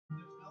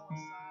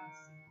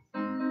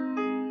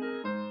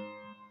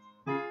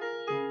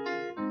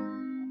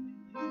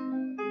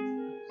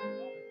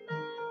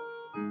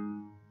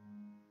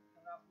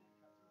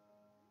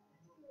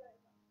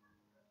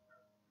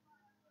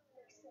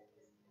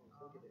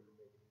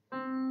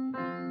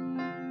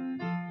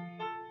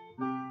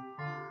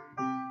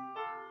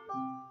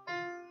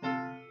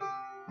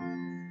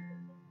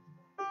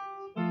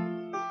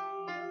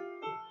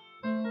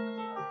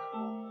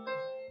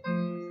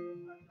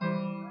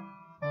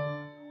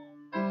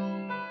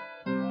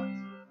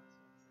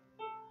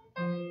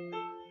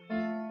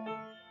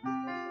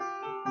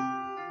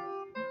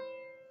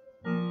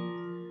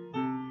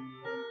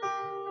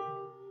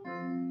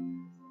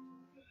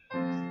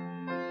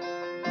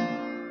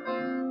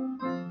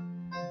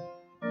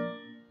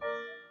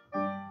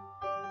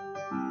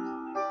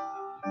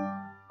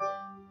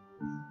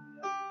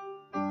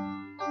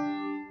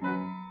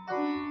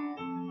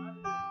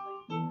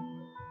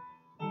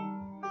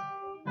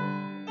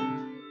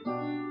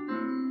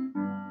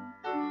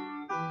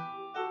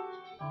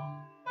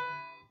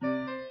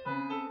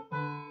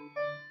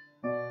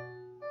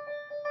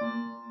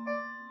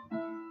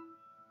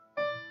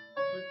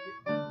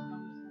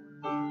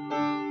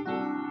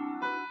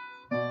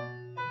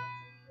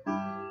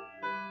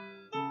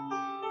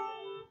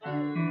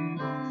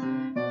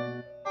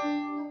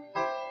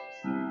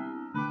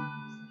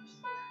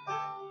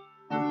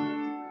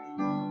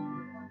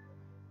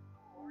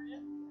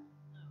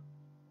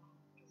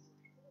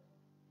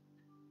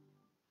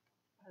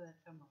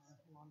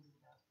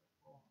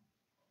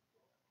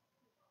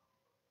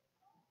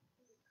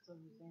So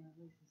you're saying at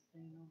least it's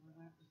staying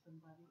overnight for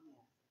somebody?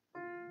 Yeah.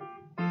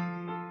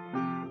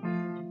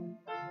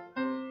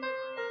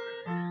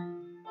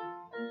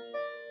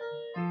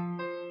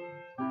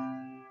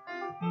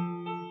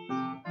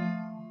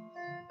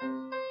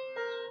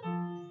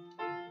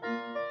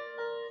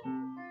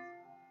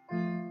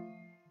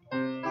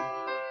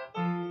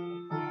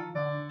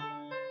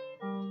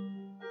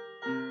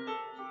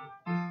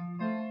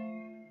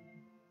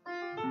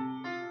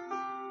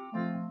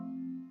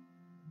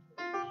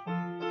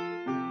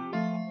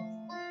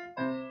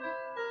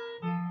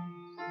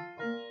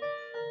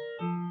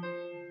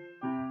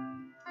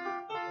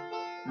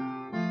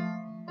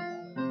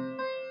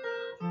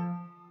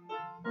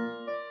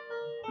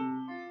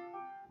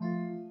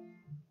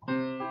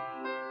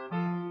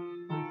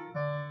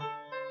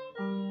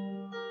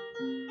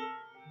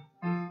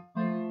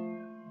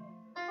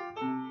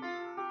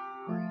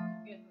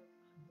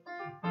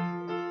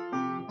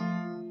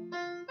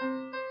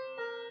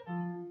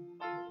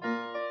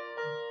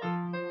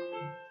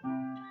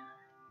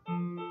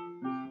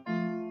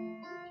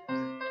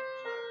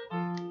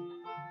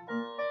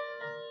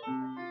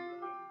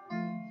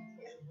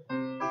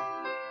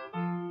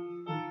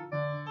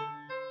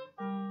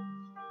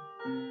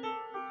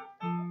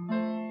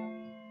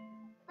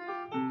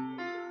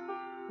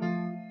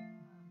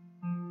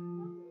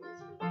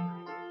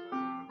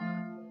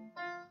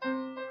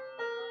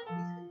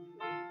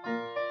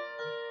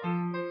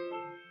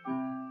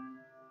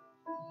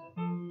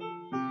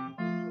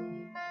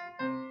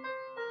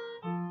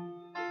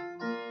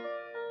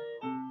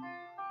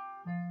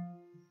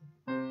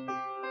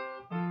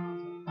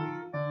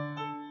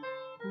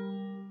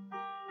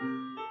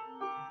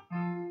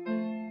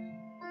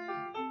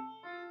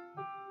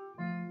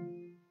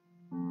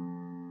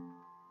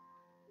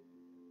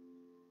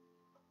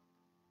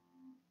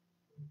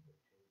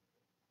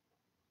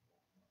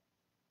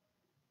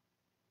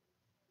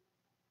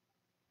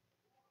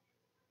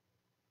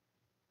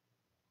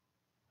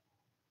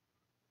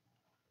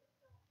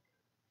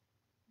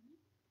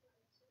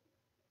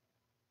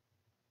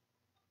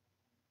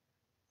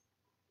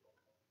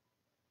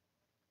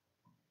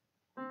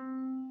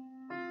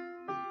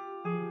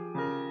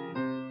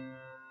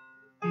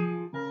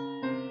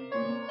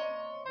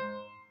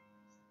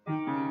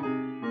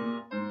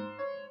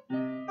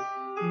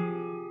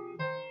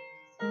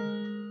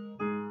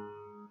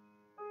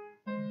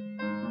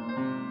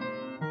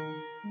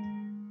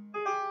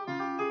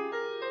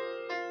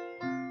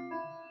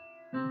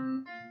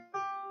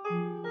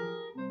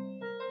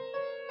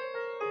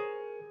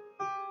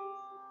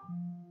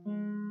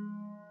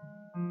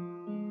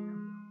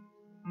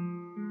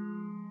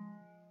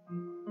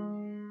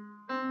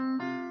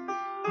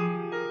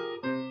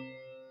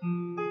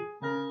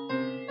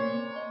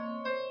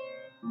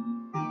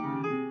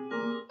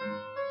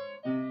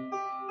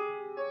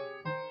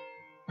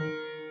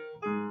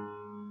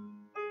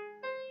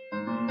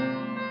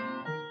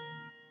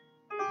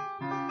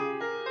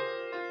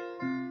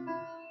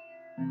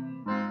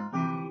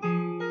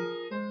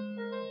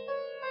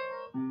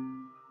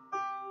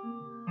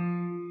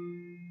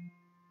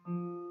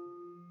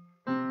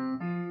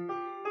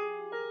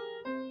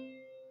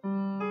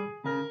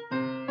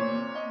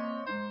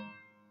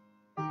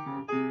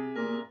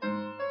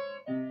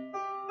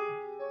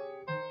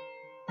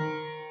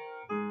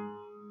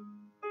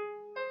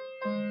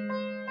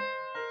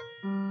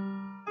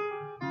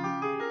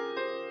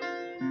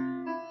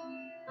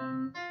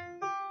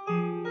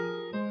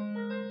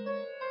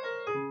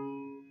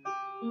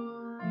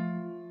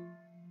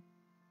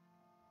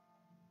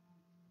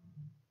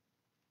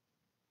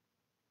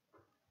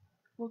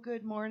 Well,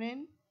 good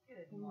morning.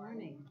 Good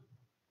morning.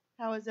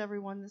 How is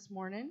everyone this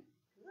morning?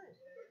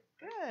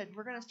 Good. Good.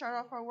 We're going to start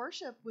off our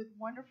worship with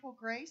Wonderful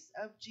Grace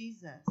of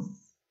Jesus.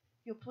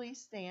 If you'll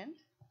please stand.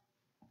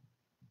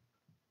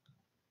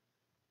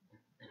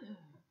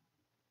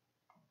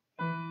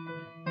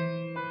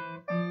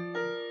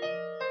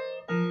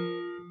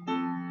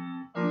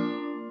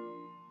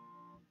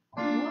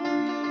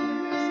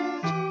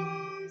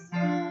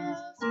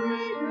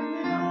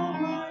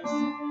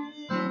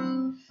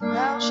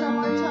 How shall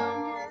my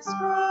tongue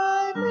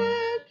describe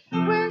it?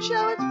 Where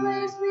shall its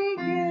praise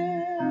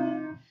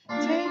begin?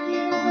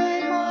 Taking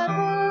away my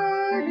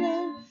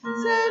burden,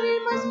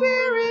 setting my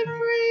spirit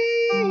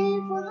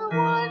free. For the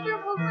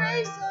wonderful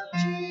grace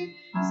of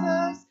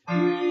Jesus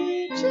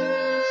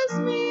reaches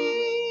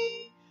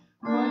me.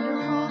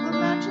 Wonderful, the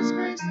matchless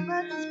grace of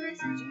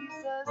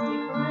Jesus.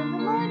 Deeper than the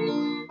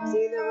mighty,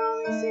 see the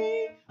rolling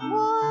sea.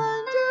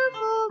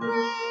 Wonderful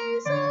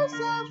grace, oh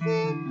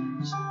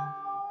sufficient.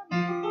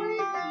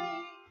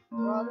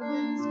 Broader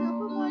than the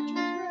scope of my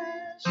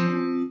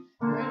transgression,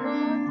 greater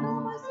than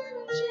all my sin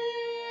and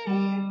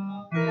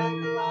shame.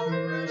 Magnify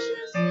the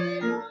precious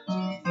name of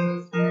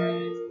Jesus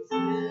Christ.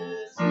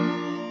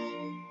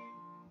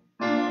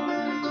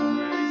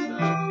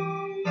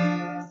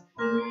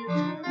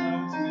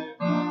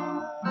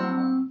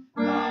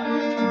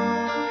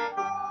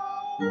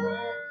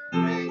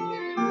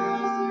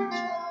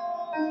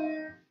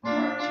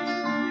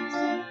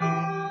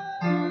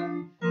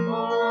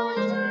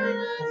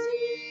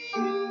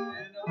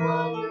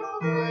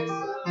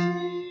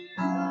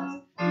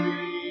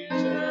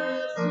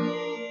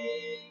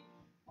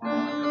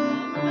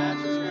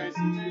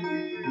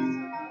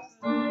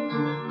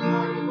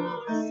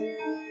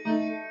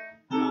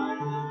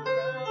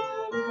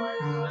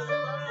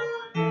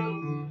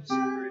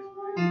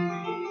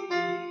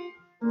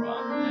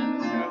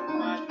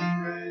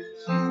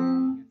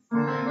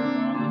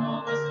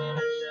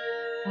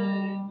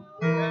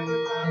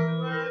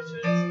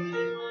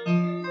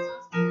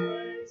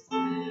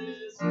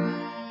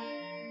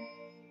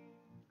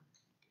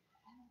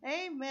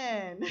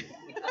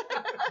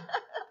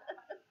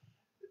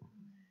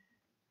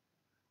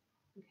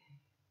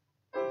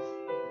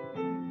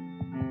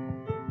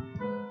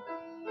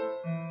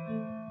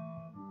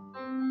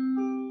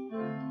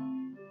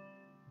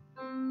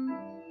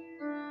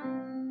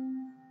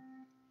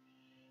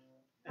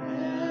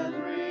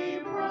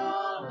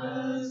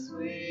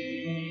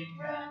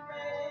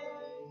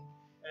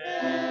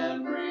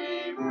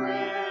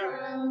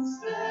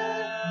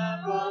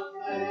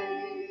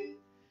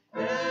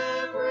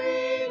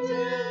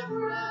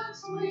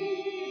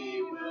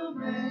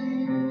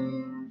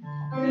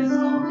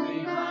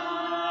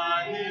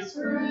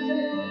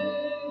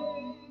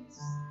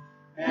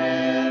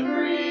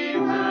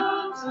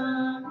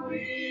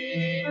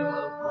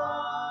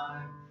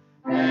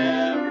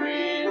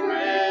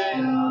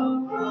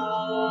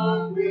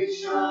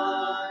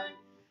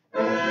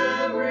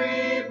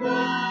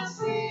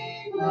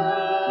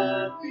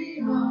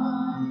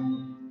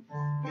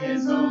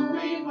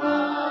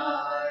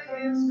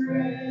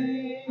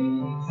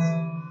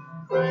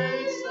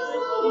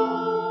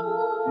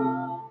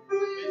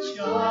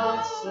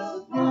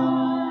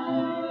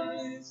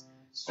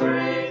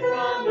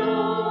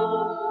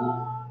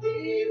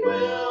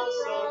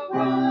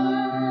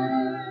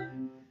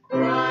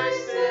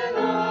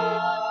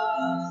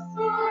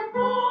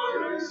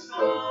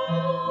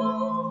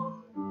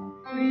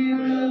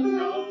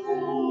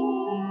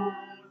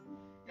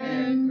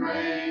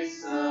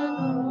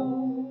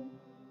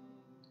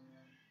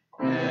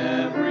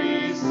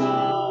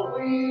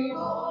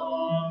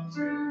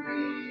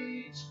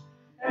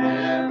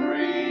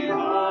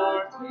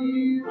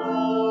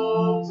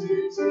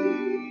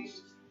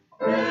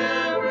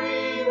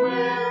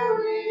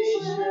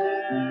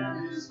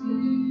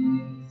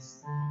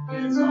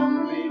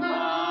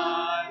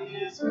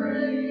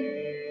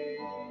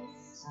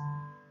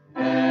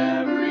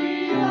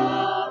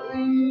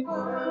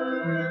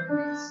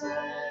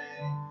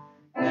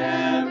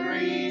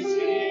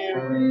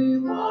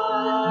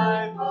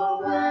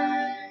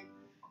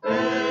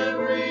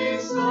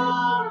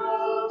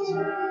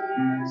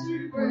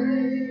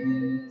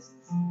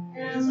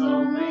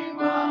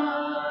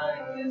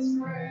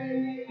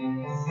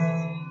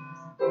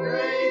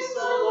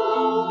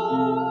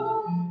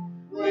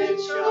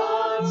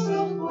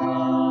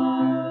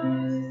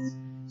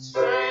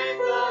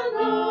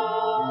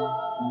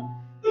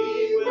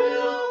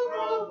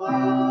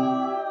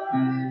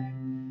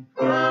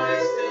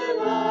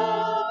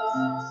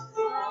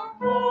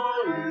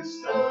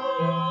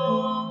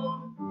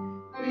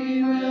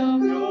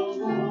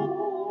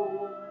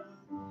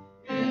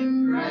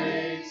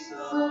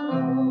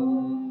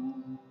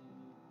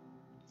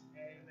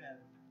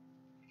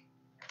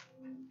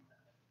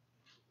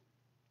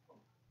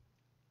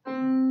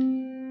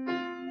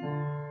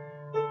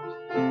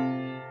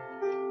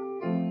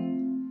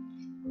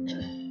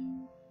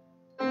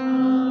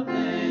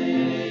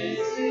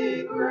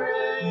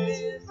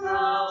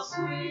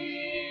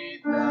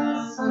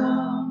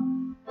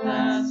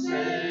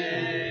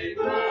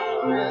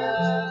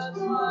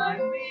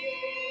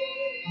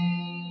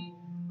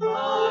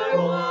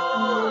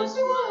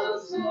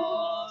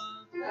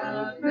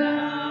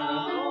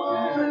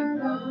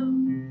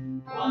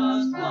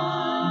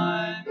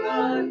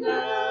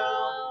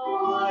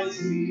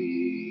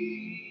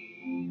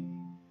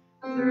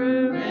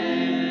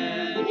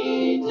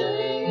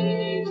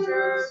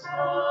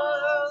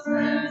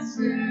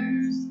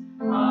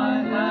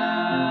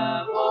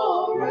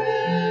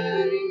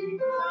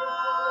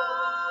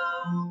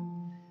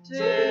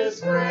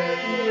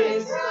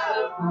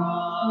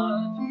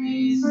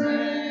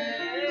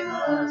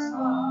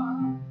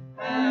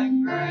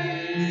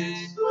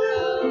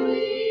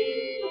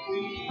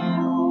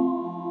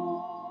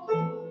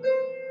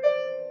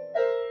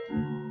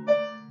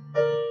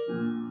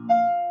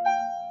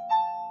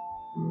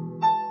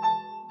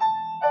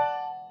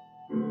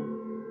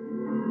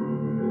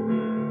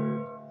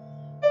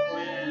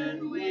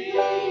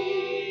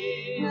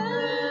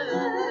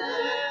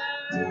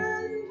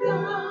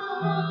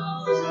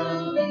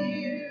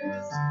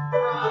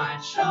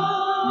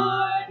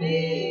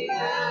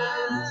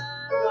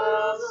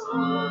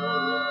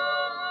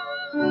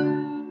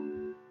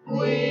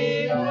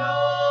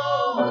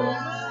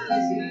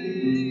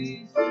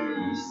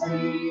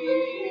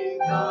 sing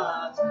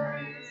God's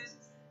praise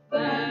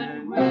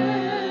than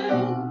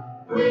when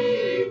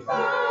we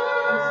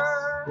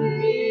first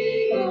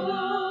begun.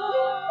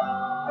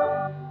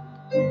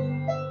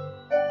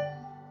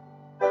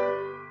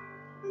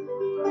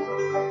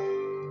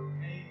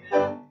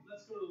 Amen.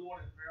 Let's go to the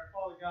Lord in prayer.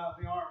 Father God,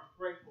 we are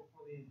grateful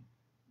for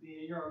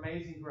your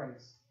amazing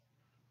grace.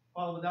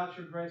 Father, without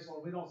your grace,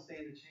 Lord, we don't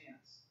stand a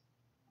chance.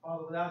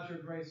 Father, without your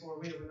grace,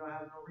 Lord, we don't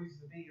have no reason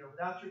to be here.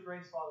 Without your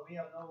grace, Father, we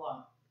have no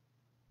life.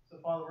 So,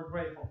 Father, we're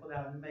grateful for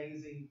that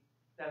amazing,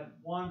 that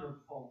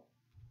wonderful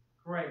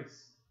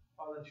grace,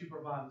 Father, that you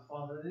provide us.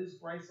 Father, it is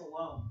grace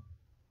alone,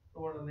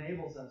 Lord,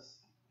 enables us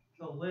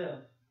to live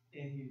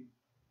in you.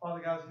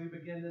 Father God, as we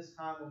begin this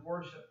time of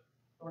worship,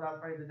 Lord, I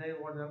pray today,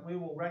 Lord, that we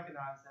will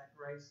recognize that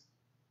grace.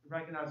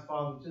 Recognize,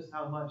 Father, just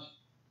how much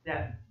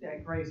that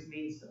grace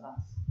means to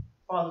us.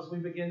 Father, as we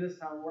begin this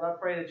time, Lord, I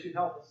pray that you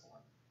help us,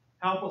 Lord.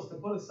 Help us to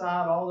put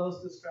aside all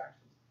those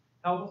distractions.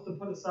 Help us to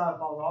put aside,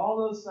 Father, all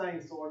those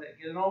things, Lord, that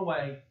get in our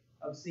way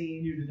of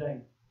seeing you today.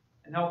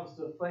 And help us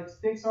to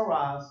fix our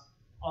eyes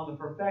on the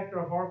perfecter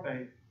of our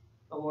faith,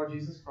 the Lord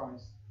Jesus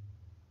Christ.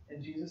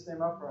 In Jesus'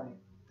 name I pray.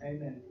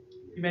 Amen.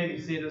 You may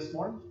be seated this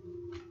morning.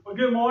 Well,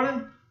 good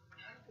morning.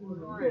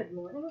 Good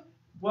morning.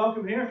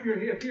 Welcome here. If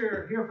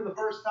you're here for the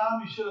first time,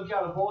 you should have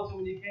got a bulletin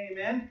when you came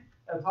in.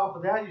 On top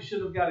of that, you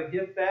should have got a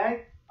gift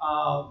bag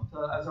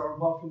as our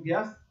welcome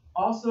guest.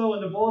 Also,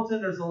 in the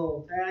bulletin, there's a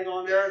little tag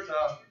on there.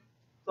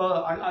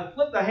 So I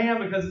flipped the hand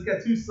because it's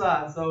got two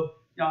sides. So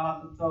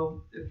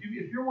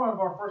if you're one of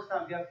our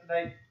first-time guests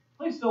today,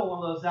 please fill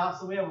one of those out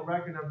so we have a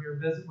record of your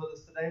visit with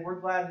us today. We're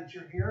glad that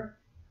you're here.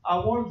 I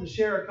wanted to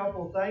share a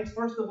couple of things.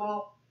 First of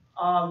all,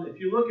 if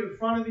you look in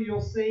front of you,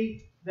 you'll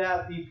see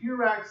that the pew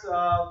racks where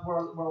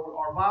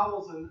our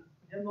Bibles and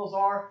hymnals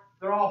are,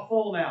 they're all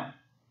full now.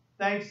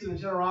 Thanks to the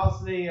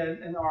generosity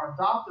in our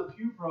Adopt a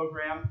Pew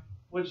program,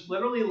 which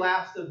literally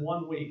lasted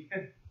 1 week.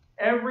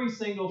 Every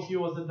single pew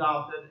was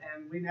adopted,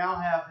 and we now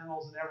have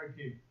hymnals in every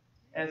pew.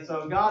 And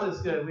so God is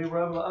good. We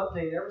were able to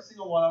update every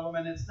single one of them,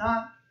 and it's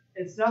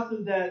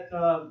nothing that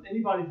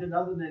anybody did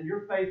other than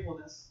your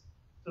faithfulness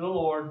to the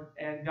Lord,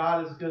 and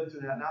God is good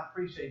through that, and I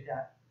appreciate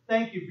that.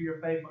 Thank you for your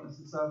faithfulness.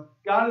 And so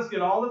God is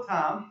good all the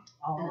time.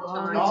 All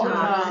the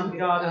time,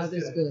 God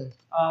is good. good.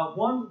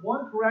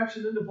 One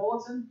correction in the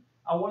bulletin.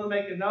 I want to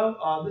make a note.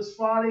 This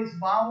Friday's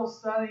Bible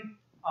study,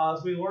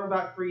 as we learn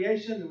about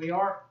creation, and we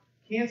are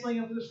canceling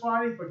it for this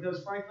Friday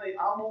because, frankly,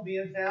 I won't be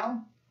in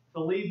town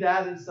to lead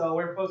that, and so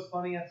we're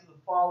postponing it to the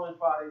following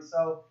Friday.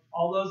 So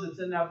all those that's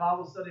in that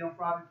Bible study on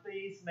Friday,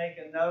 please make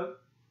a note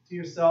to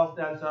yourself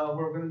that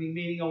we're going to be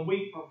meeting a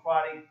week from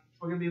Friday.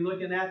 We're going to be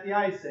looking at the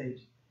Ice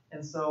Age.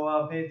 And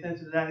so pay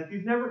attention to that. If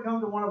you've never come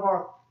to one of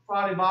our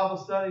Friday Bible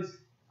studies,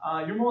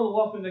 you're more than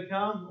welcome to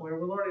come. We're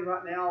learning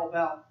right now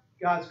about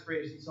God's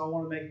creation, so I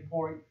want to make a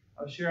point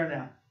of sharing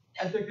that.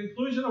 At the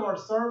conclusion of our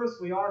service,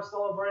 we are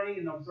celebrating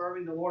and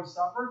observing the Lord's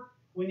Supper.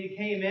 When you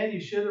came in,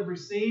 you should have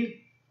received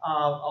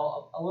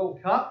a little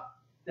cup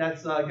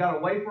that's got a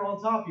wafer on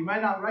top. You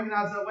might not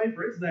recognize that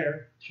wafer. It's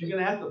there. You're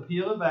going to have to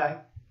peel it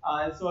back.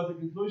 And so at the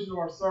conclusion of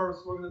our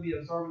service, we're going to be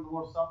observing the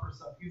Lord's Supper.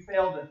 So if you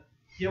failed to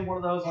get one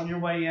of those on your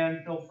way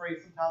in, feel free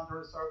sometime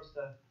during service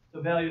to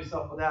avail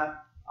yourself of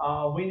that.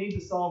 We need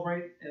to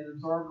celebrate and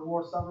observe the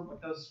Lord's Supper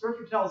because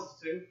Scripture tells us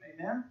to.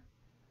 Amen.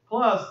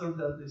 Plus,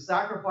 the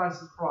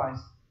sacrifice of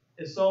Christ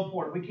is so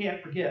important. We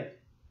can't forget.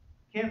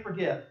 Can't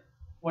forget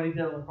what He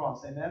did on the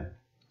cross. Amen.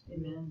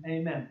 Amen.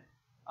 Amen.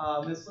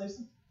 Miss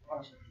Lisa?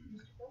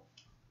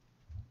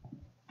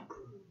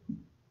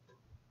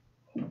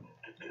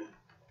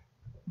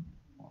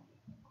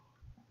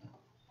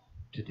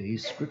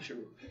 Today's scripture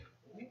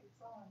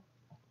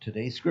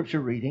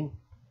reading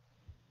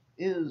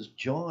is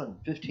John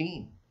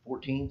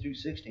 15:14 through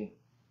 16.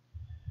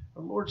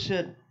 Our Lord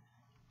said,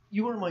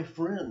 "You are my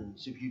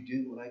friends if you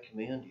do what I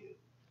command you.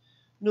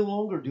 No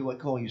longer do I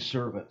call you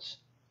servants,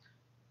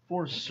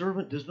 for a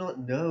servant does not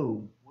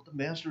know what the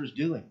master is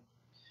doing.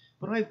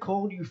 But I have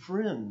called you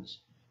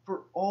friends,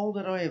 for all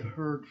that I have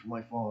heard from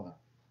my Father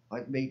I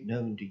have made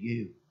known to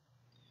you.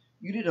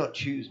 You did not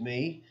choose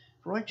me,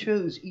 for I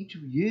chose each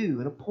of you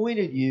and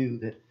appointed you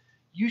that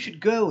you should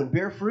go and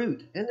bear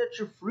fruit, and that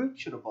your fruit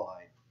should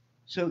abide,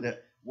 so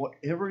that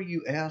whatever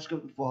you ask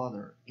of the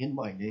Father in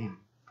my name,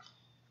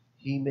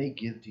 He may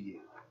give to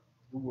you."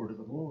 The word of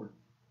the Lord.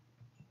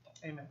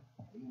 Amen.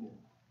 Amen.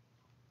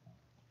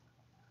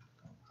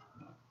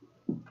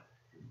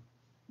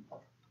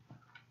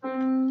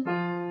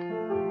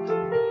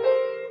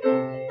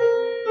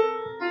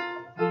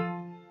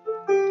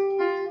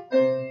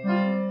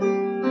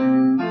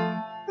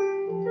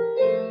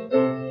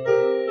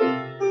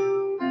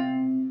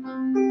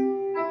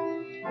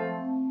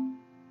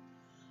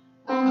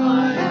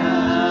 I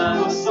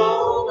have a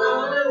song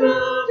I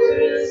love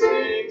to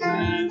sing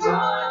since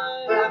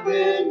I have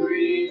been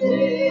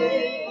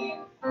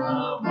redeemed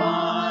of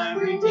my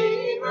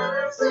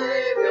Redeemer,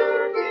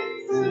 Savior,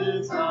 King,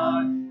 since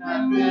I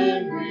have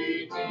been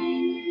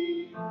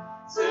redeemed.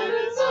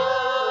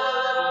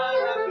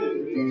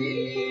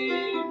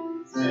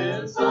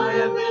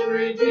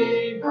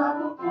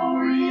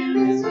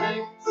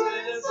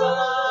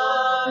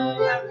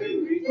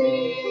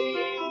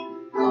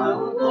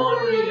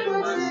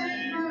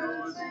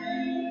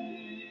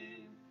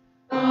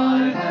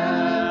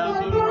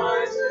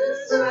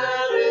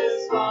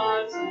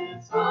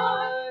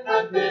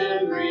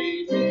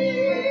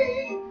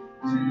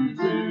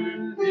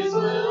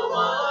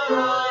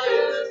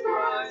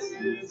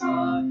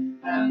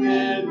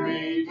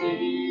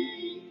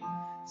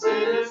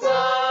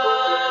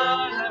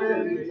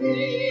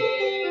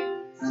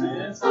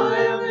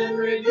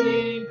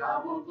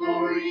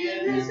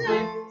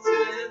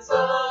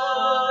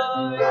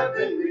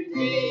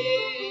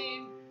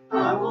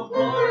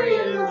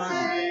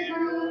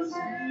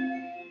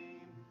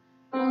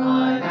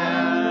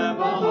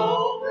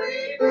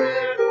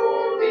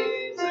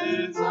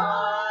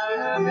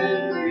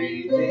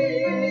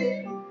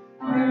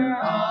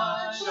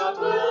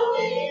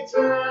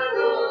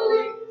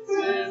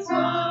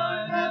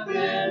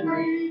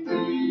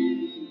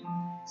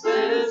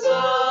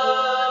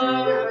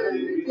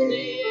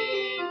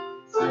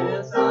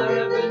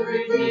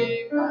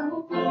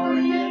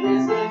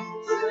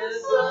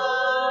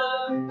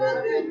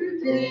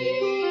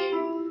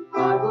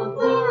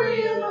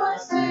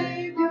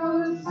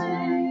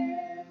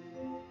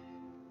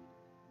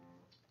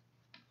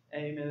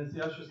 as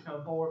the ushers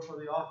come forward for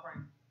the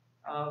offering,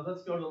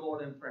 let's go to the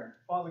Lord in prayer.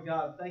 Father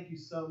God, thank you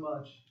so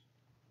much,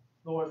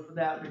 Lord, for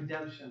that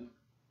redemption.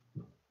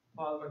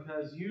 Father,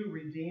 because you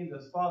redeemed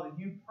us. Father,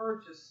 you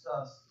purchased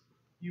us.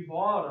 You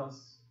bought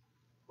us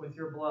with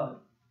your blood,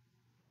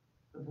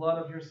 the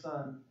blood of your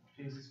Son,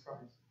 Jesus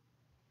Christ.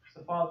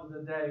 So, Father,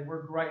 today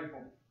we're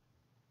grateful.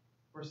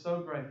 We're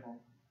so grateful,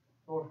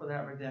 Lord, for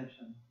that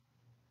redemption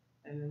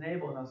and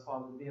enabling us,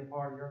 Father, to be a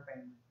part of your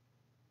family.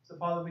 So,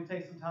 Father, we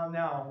take some time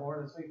now,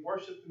 Lord, as we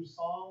worship through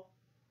song.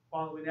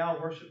 Father, we now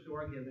worship through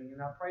our giving.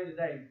 And I pray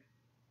today,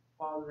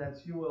 Father,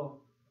 that you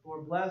will,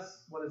 Lord,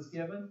 bless what is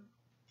given.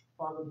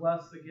 Father,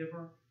 bless the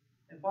giver.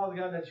 And Father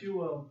God, that you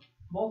will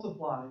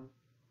multiply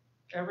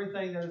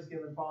everything that is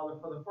given, Father,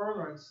 for the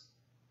furtherance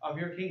of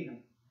your kingdom.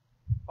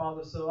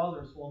 Father, so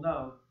others will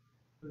know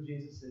who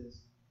Jesus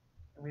is.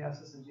 And we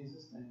ask this in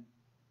Jesus' name.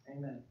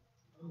 Amen.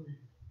 Amen.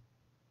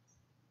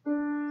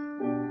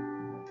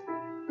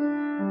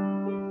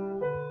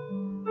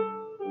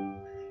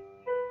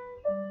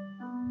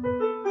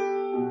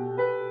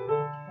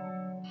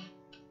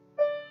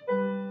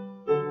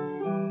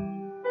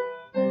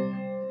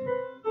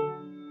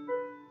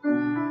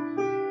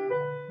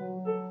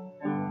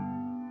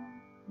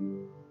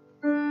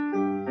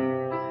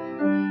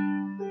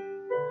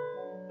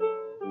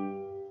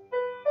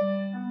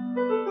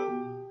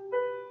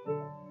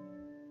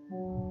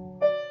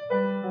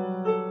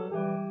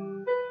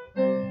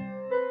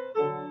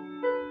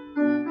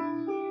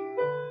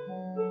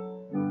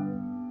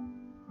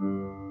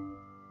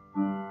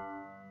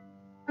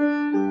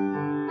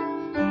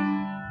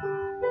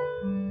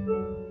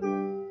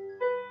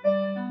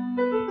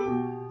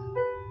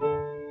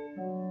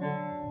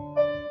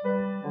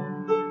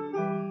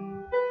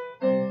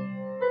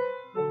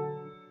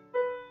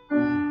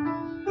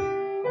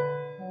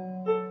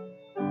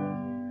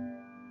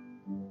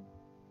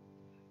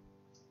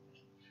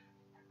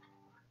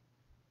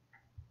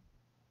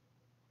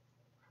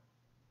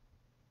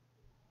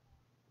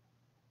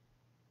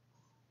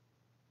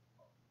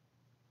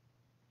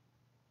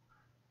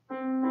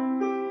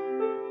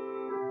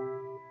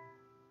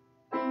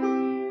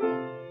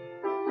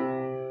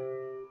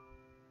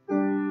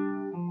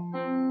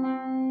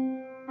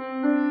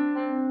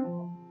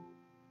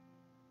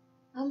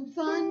 I'm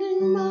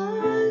finding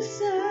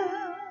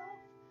myself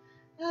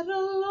at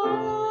a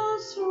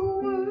loss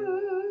for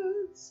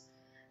words.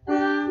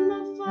 And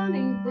the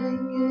funny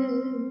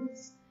thing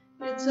is,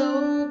 it's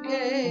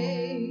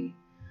okay.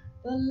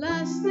 The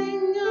last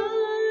thing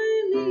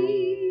I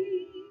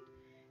need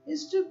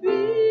is to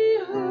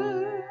be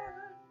heard,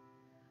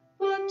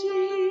 but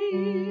to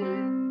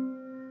hear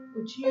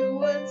what you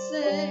would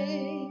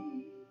say.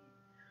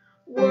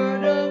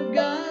 Word of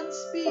God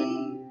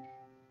speak.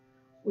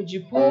 Would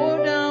you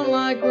pour down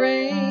like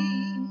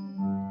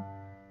rain,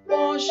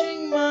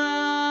 washing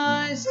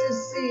my eyes to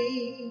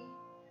see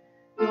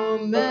your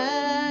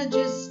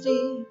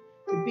majesty,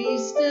 to be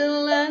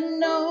still and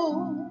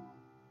know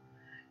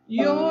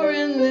you're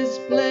in this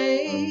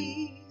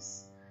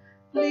place.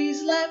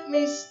 Please let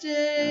me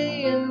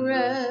stay and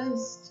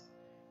rest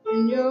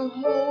in your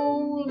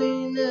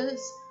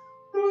holiness.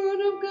 Word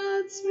of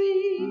God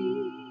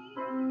speak.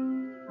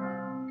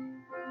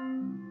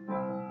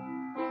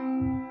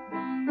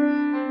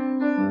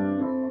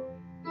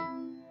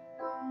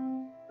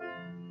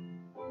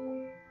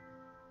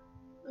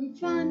 I'm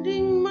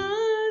finding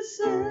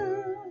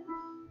myself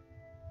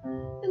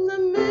in the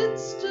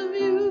midst of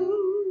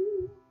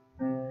you,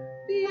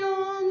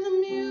 beyond the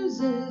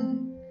music,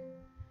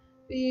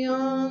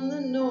 beyond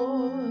the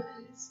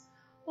noise.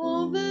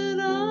 All that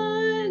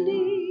I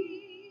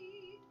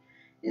need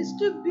is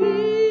to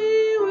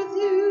be with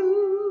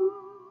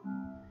you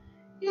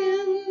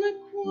in the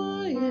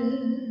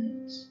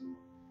quiet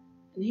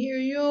and hear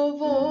your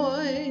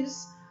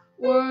voice.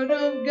 Word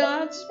of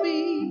God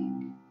speak.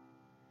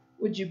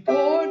 Would you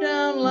pour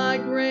down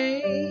like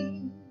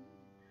rain,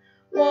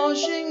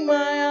 washing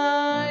my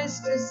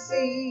eyes to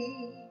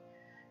see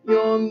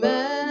your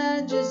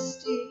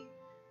majesty,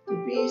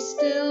 to be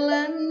still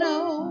and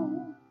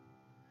know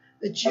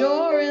that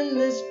you're in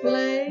this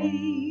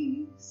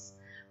place.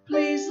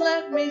 Please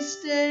let me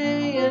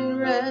stay and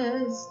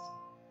rest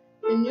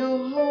in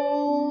your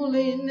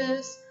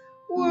holiness.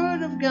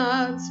 Word of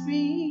God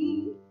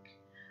speak.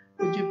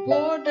 Would you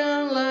pour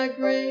down like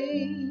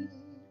rain,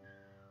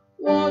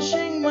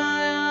 washing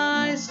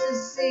my eyes to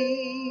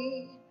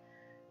see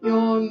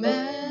your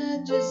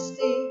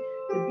majesty,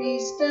 to be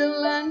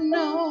still and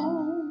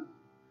know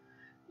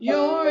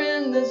you're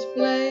in this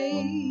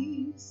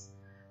place.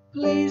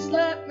 Please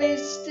let me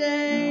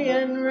stay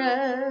and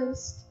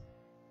rest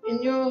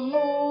in your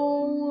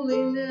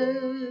holiness.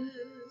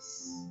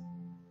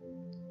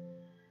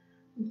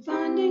 I'm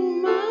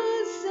finding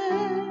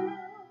myself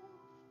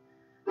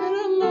at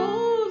a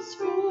loss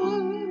for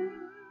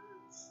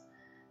words.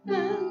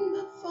 And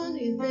the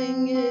funny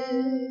thing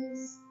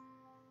is,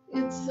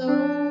 it's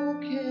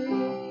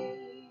okay.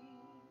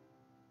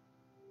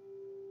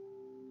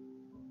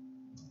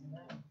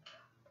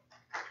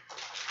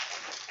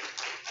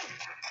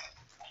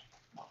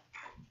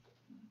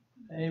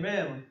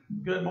 Amen.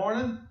 Good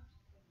morning.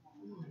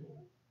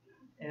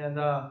 And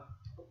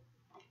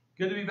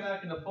good to be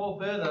back in the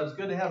pulpit. It was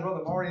good to have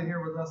Brother Marty in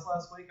here with us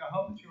last week. I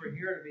hope that you were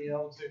here to be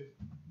able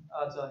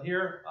to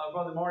hear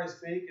Brother Marty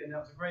speak. And that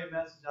was a great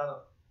message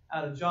out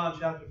of John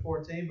chapter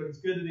 14. But it's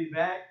good to be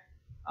back.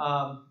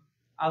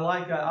 I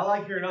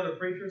like hearing other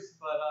preachers,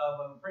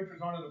 but when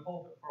preachers aren't in the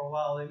pulpit for a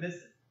while, they miss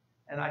it.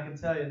 And I can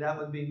tell you that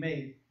would be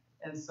me.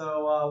 And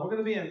so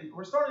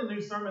we're starting a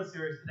new sermon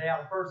series today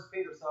out of 1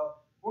 Peter. So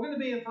we're going to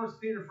be in 1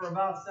 Peter for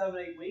about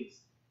 7-8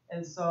 weeks.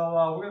 And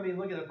so we're going to be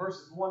looking at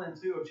verses 1 and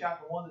 2 of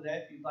chapter 1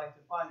 today, if you'd like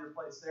to find your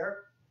place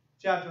there.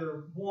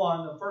 Chapter 1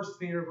 of 1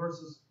 Peter,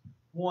 verses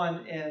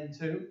 1 and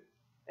 2.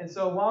 And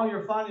so while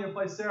you're finding your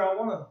place there, I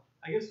want to,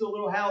 do a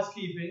little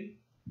housekeeping.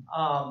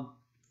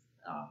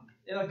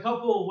 In a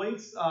couple of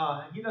weeks,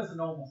 he doesn't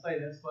normally say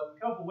this, but in a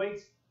couple of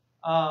weeks,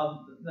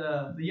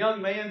 the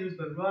young man who's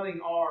been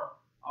running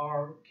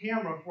our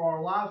camera for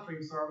our live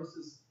stream service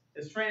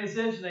is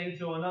transitioning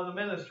to another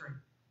ministry.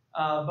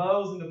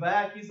 Bo's in the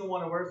back. He's the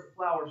one who wears the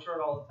flower shirt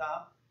all the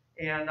time.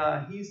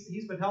 And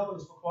he's been helping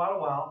us for quite a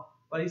while,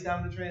 but he's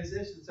having to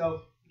transition.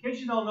 So in case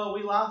you don't know,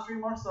 we live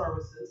stream our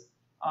services.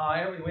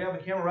 We have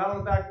a camera right on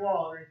the back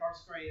wall underneath our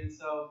screen. And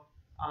so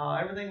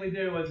everything we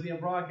do is being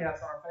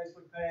broadcast on our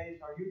Facebook page,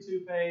 our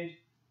YouTube page,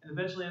 and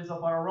eventually ends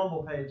up on our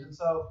Rumble page. And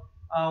so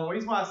the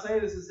reason why I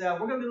say this is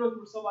that we're going to be looking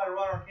for somebody to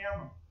run our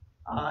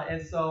camera.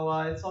 And so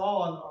it's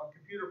all on a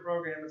computer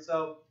program. And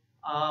so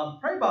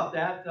pray about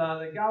that.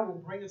 That God will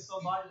bring us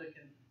somebody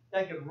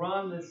that can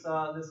run this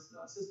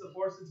system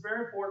for us. It's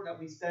very important that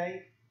we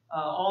stay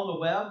on the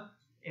web.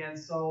 And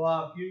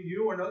so if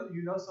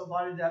you know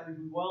somebody that would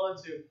be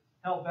willing to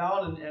help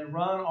out and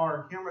run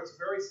our camera, it's a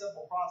very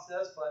simple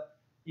process, but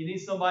you need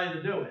somebody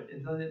to do it.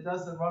 It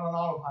doesn't run on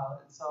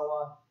autopilot. And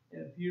so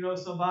if you know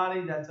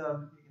somebody that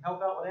you can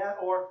help out with that,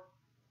 or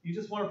you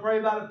just want to pray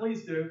about it,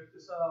 please do.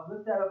 Just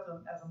lift that up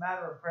as a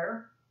matter of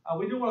prayer.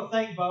 We do want to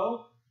thank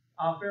Bo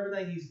for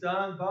everything he's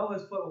done. Bo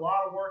has put a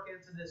lot of work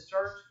into this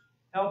church,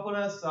 helping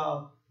us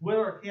with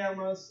our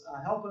cameras,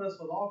 helping us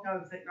with all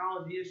kinds of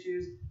technology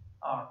issues.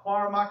 Our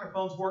choir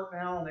microphones work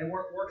now, and they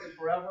weren't working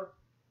forever.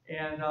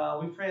 And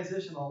we've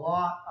transitioned a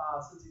lot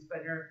since he's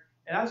been here.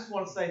 And I just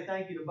want to say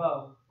thank you to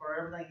Bo for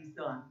everything he's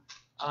done.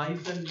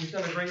 He's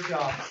done a great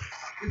job.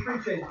 We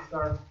appreciate you,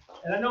 sir.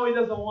 And I know he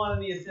doesn't want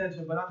any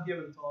attention, but I'm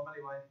giving it to him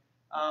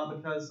anyway,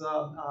 because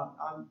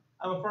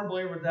I'm a firm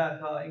believer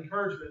that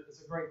encouragement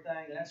is a great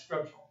thing, and that's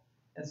scriptural.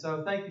 And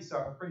so thank you,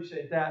 sir. I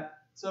appreciate that.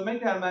 So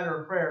make that a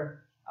matter of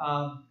prayer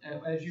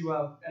as you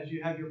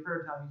have your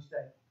prayer time each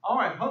day. All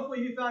right.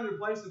 Hopefully you found your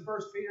place in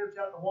 1 Peter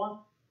chapter 1.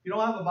 If you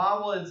don't have a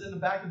Bible, it's in the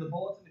back of the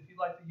bulletin if you'd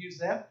like to use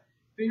that.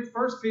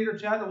 1 Peter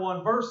chapter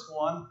 1, verse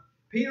 1.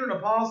 Peter, an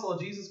apostle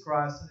of Jesus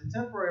Christ, and the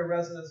temporary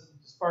residence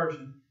of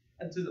dispersion,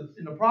 and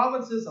in the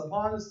provinces of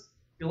Pontus,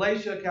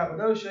 Galatia,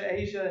 Cappadocia,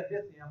 Asia, and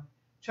Bithynia,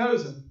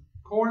 chosen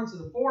according to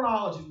the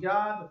foreknowledge of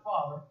God the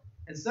Father,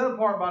 and set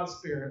apart by the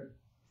Spirit,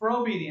 for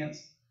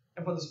obedience,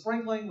 and for the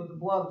sprinkling with the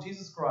blood of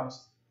Jesus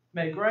Christ.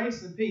 May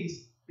grace and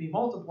peace be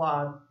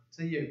multiplied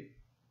to you.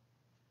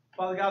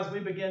 Father God, as we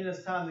begin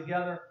this time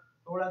together,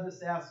 Lord, I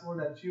just ask, Lord,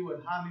 that you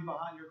would hide me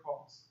behind your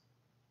cross.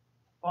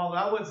 Father,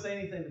 I wouldn't say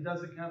anything that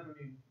doesn't come from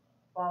you.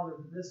 Father,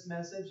 this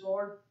message,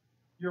 Lord,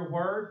 your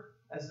word,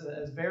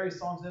 as Barry's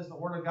song says, the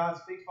word of God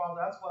speaks,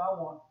 Father, that's what I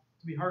want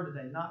to be heard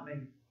today, not me.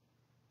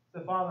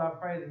 So, Father, I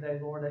pray today,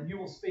 Lord, that you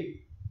will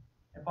speak.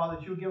 And, Father,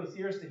 that you will give us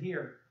ears to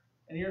hear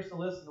and ears to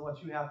listen to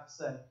what you have to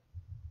say.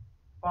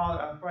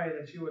 Father, I pray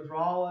that you would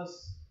draw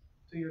us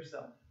to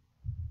yourself.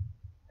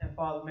 And,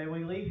 Father, may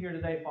we leave here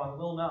today, Father,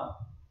 we'll know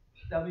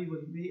that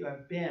we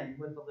have been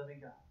with the living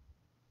God.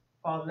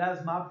 Father, that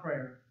is my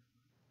prayer.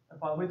 And,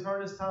 Father, we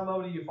turn this time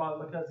over to you,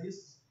 Father, because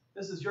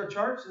this is your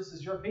church, this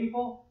is your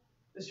people,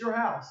 this is your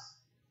house.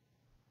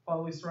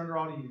 Father, we surrender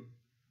all to you.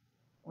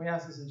 We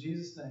ask this in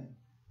Jesus' name.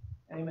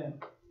 Amen.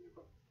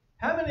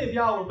 How many of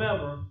y'all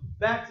remember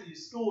back to your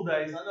school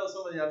days? I know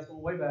some of y'all is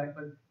going way back,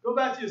 but go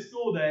back to your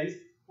school days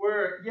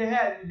where you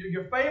had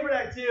your favorite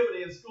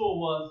activity in school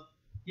was,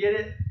 get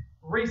it,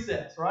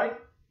 recess, right?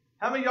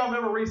 How many of y'all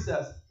remember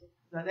recess?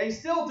 Now, they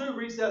still do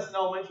recess in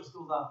elementary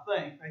schools, I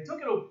think. They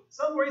took it,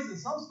 some reason,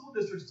 some school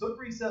districts took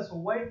recess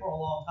away for a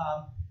long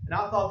time, and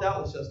I thought that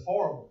was just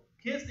horrible.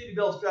 Kids need to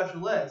be able to stretch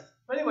their legs.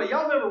 But anyway,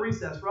 y'all remember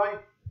recess, right?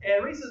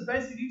 And recess,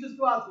 basically, you just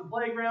go out to the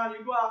playground,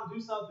 you go out and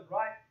do something,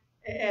 right?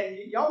 And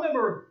y'all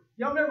remember,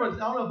 I don't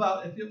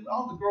know if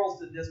the girls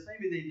did this,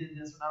 maybe they did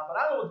this or not, but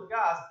I know with the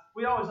guys,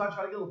 we always try to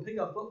get a little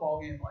pickup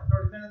football game for like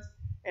 30 minutes,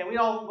 and we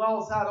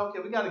all decide, okay,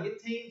 we got to get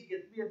teams,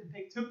 we have to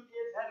pick 2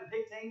 kids, had to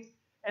pick teams,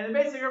 and then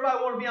basically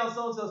everybody wanted to be on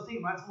so-and-so's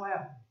team, right? That's what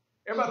happened.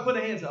 Everybody put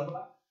their hands up,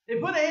 right? They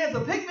put their hands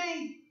up, pick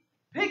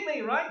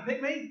me, right?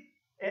 Pick me.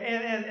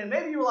 And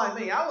maybe you were like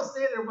me. I was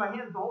standing there with my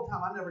hands the whole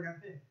time. I never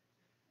got picked.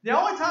 The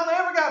only time I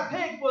ever got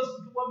picked was,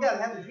 well, we got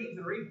to have the teams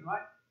that are even,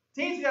 right?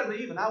 Teams got to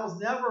be even. I was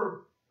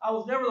never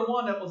the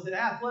one that was in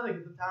athletic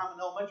at the time in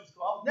elementary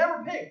school. I was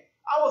never picked.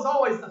 I was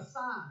always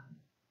assigned.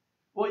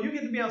 well, you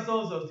get to be on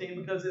so-and-so's team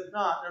because if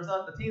not,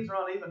 the teams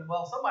are uneven.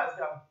 Well, somebody's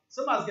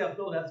got to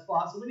fill that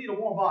spot, so we need a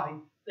warm body.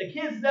 The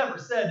kids never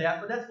said that,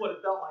 but that's what it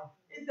felt like.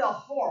 It felt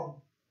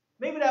horrible.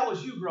 Maybe that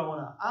was you growing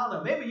up. I don't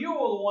know. Maybe you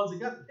were the ones that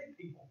got to pick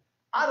people.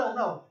 I don't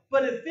know.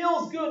 But it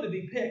feels good to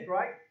be picked,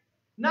 right?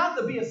 Not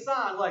to be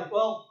assigned like,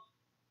 well,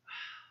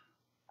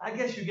 I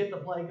guess you get to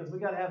play because we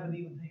got to have an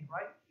even team,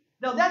 right?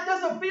 No, that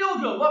doesn't feel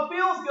good. What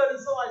feels good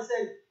is somebody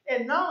said,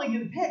 and not only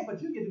get picked,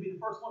 but you get to be the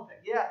first one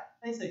picked. Yeah,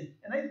 they say,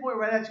 and they point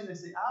right at you and they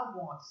say, I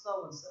want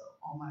so-and-so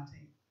on my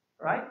team,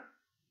 right?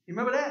 You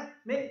remember that?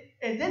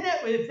 And then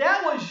if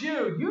that was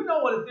you, you know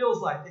what it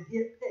feels like to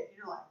get picked.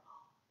 You're like,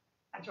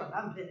 oh, that's right,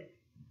 I'm picked.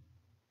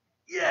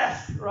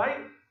 Yes, right?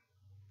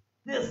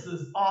 This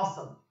is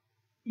awesome.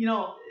 You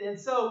know, and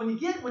so when you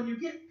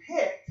get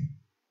picked,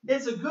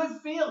 it's a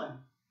good feeling.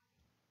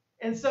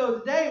 And so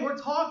today we're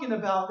talking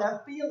about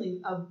that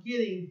feeling of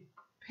getting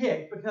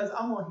picked, because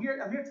I'm here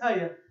to tell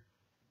you,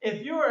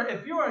 if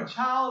you're a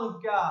child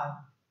of God,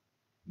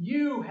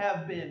 you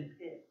have been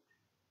picked.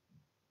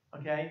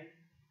 Okay?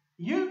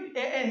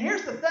 And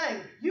here's the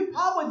thing, you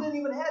probably didn't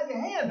even have your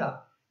hand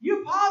up.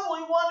 You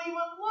probably weren't even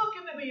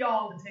looking to be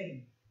on the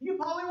team. You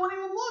probably weren't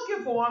even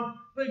looking for him,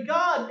 but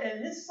God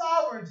and His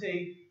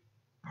sovereignty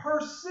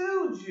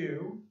pursued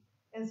you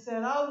and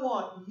said, I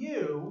want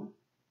you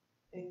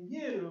and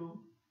you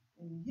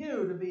and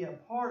you to be a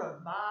part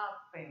of my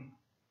family.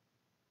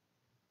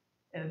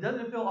 And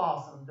doesn't it feel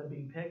awesome to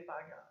be picked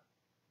by God?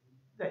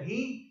 That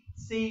He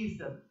sees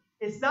them.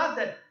 It's not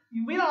that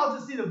we don't all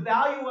just see the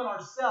value in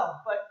ourselves,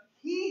 but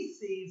He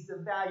sees the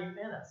value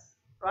in us,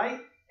 right?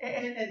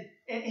 And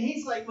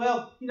He's like,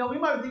 well, you know, we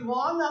might think, well,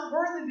 I'm not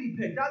worthy to be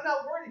picked. I'm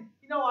not worthy.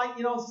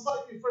 It's just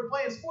like if we're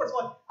playing sports.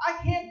 Like,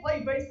 I can't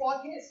play baseball.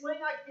 I can't swing.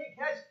 I can't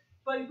catch.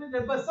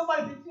 But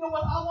somebody thinks, you know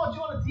what? I want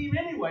you on the team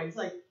anyway. It's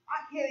like,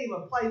 I can't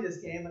even play this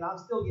game, and I'm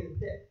still getting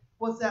picked.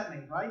 What's that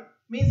mean, right? It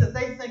means that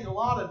they think a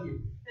lot of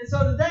you. And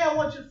so today I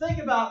want you to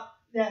think about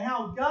that,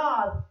 how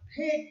God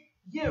picked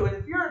you. And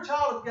if you're a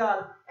child of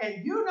God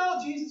and you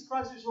know Jesus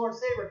Christ is your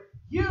Savior,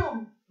 you,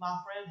 my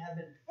friend, have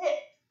been picked.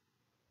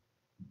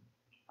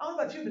 I don't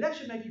know about you, but that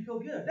should make you feel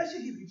good. That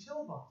should give you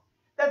chill bumps.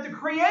 That the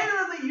creator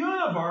of the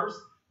universe,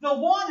 the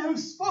one who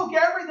spoke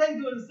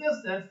everything to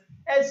existence,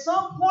 at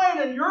some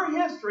point in your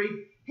history,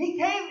 He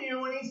came to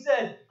you and He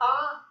said,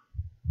 I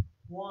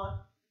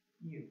want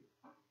you.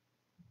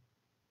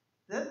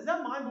 Is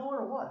that mind-blowing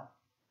or what?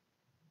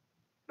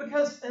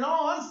 Because in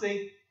all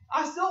honesty,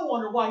 I still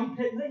wonder why He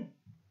picked me.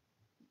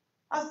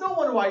 I still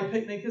wonder why He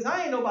picked me, because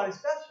I ain't nobody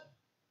special.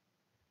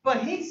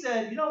 But He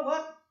said, you know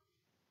what?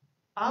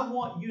 I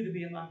want you to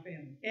be in my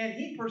family. And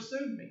He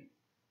pursued me.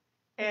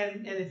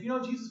 And if you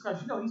know Jesus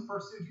Christ, you know He's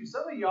pursued you.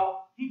 Some of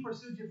y'all, He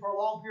pursued you for a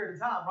long period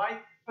of time,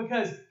 right?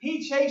 Because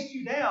He chased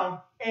you down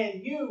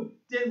and you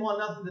didn't want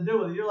nothing to do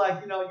with it. You're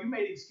like, you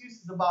made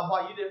excuses about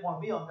why you didn't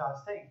want to be on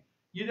God's team.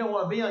 You didn't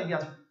want to be on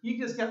God's team. You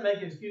just kept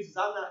making excuses.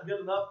 I'm not good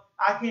enough.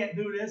 I can't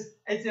do this.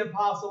 It's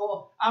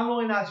impossible. I'm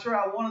really not sure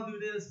I want to do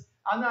this.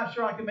 I'm not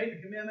sure I can make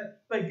the commitment.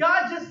 But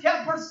God just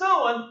kept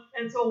pursuing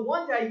until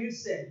one day you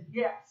said,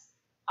 yes,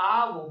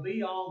 I will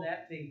be on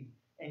that team.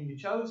 And you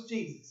chose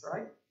Jesus,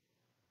 right?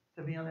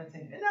 To be on that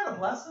team. Isn't that a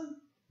blessing?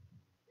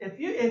 If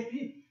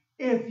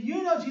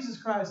you know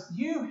Jesus Christ,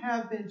 you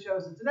have been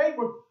chosen. Today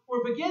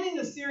we're beginning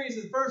the series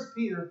in 1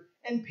 Peter.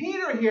 And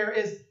Peter here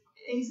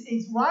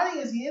he's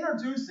writing as he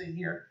introducing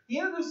here. He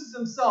introduces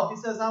himself. He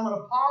says, I'm an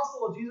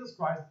apostle of Jesus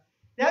Christ.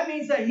 That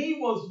means that he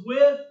was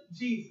with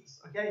Jesus.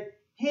 Okay?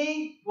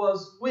 He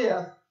was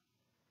with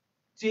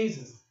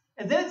Jesus.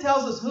 And then it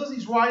tells us who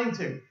he's writing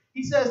to.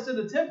 He says to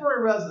the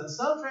temporary residents.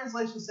 Some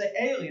translations say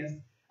aliens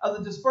of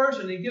the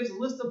dispersion. He gives a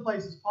list of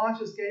places: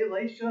 Pontus,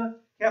 Galatia,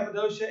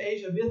 Cappadocia,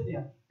 Asia,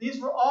 Bithynia. These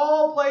were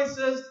all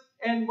places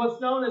in what's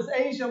known as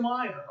Asia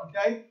Minor.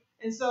 Okay?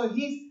 And so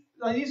these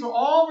are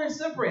all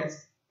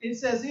recipients. It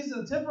says these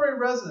are the temporary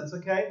residents.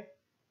 Okay?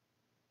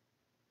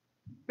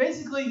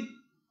 Basically,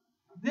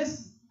 this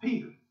is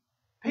Peter.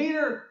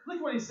 Peter,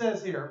 look what he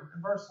says here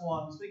in verse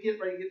 1. As we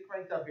get ready to get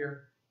cranked up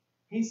here.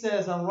 He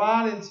says, I'm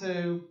writing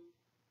to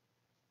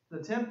the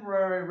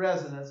temporary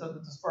residents of the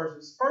dispersion.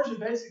 Dispersion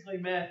basically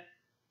meant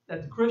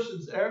that the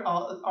Christians,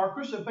 our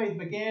Christian faith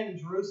began in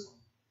Jerusalem,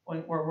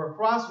 where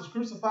Christ was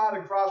crucified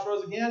and Christ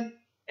rose again,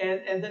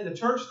 and then the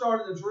church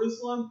started in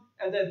Jerusalem,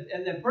 and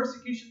then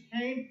persecution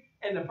came,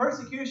 and the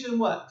persecution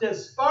what?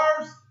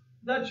 Dispersed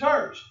the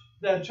church.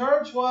 The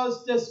church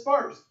was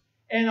dispersed.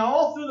 And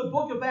all through the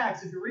book of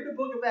Acts, if you read the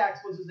book of Acts,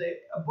 which is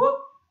a book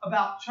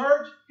about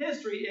church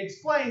history, it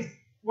explains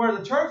where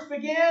the church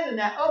began in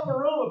that upper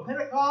room of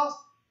Pentecost,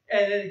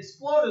 and it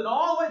exploded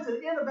all the way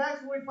to the end of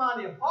Acts, where we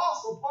find the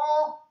Apostle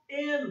Paul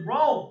in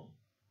Rome.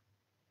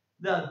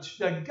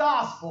 The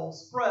gospel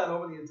spread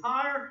over the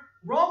entire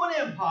Roman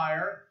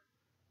Empire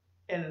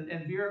in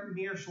a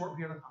mere short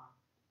period of time.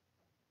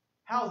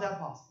 How is that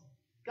possible?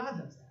 God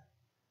does that.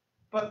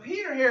 But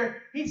Peter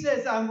here, he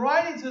says, I'm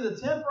writing to the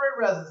temporary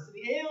residents, to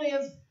the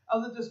aliens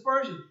of the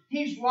dispersion.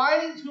 He's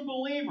writing to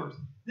believers.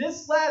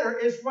 This letter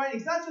is writing,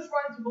 he's not just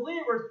writing to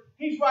believers,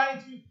 he's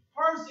writing to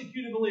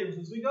persecuted believers.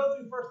 As we go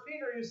through 1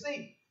 Peter, you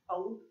see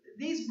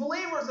these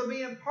believers are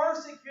being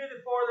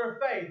persecuted for their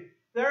faith.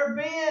 They're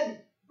being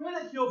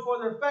ridiculed for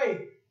their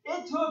faith.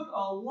 It took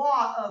a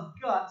lot of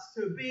guts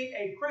to be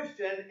a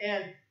Christian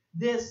in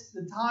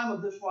the time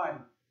of this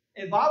writing.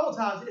 In Bible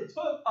times, it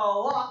took a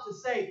lot to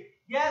say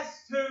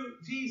yes to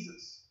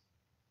Jesus.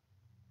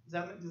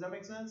 Does that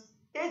make sense?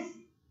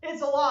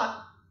 It's a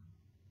lot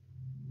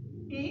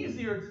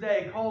easier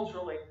today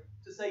culturally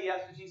to say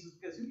yes to Jesus,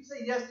 because if you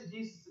say yes to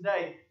Jesus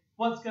today,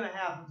 what's going to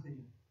happen to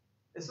you?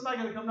 Is somebody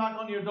going to come knock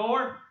on your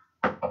door?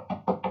 Hey,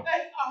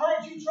 I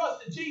heard you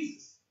trusted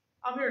Jesus.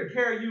 I'm here to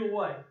carry you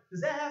away.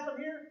 Does that happen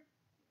here?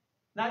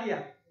 Not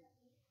yet.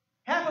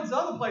 Happens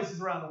other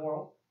places around the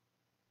world.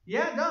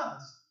 Yeah, it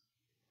does.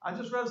 I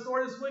just read a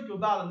story this week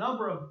about a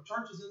number of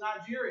churches in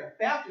Nigeria,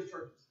 Baptist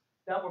churches,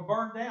 that were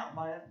burned down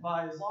by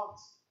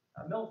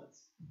Islamists,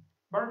 militants.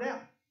 Burned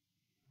down.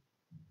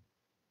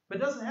 But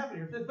it doesn't happen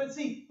here. But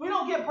see, we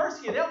don't get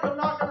persecuted. They don't come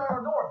knocking on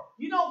our door.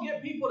 You don't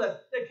get people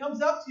that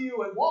comes up to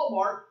you at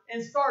Walmart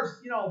and starts,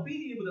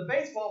 beating you with a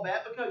baseball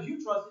bat because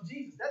you trusted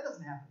Jesus. That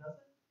doesn't happen, does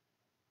it?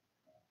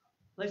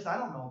 At least I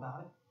don't know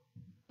about it.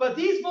 But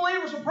these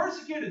believers were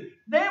persecuted.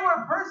 They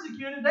were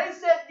persecuted. They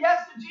said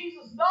yes to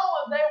Jesus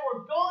knowing they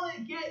were going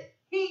to get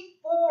heat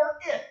for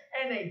it.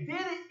 And they did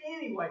it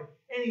anyway.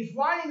 And he's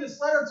writing this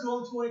letter to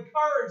them to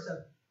encourage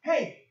them.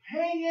 Hey,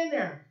 hang in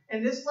there.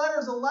 And this letter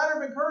is a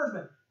letter of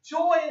encouragement.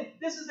 Joy,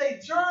 this is a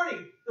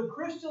journey. The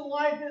Christian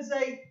life is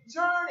a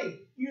journey.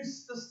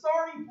 The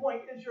starting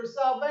point is your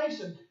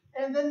salvation.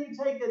 And then you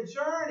take a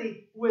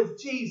journey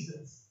with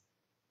Jesus.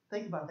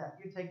 Think about that.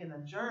 You're taking a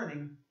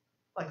journey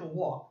like a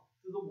walk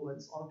through the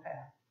woods on a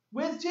path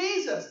with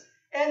Jesus.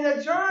 And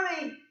the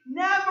journey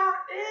never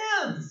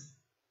ends.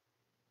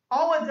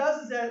 All it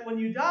does is that when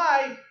you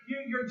die,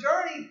 your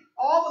journey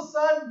all of a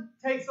sudden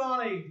takes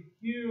on a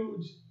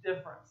huge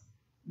difference.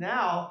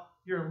 Now,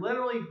 you're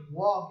literally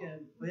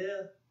walking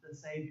with the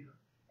Savior.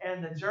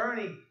 And the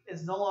journey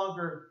is no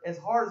longer as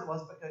hard as it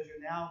was because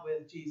you're now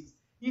with Jesus.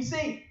 You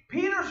see,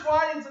 Peter's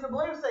writing to the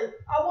believers saying,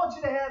 I want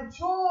you to have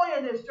joy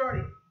in this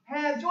journey.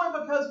 Have joy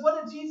because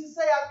what did Jesus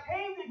say? I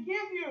came to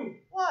give you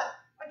what?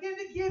 I came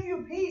to give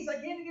you peace.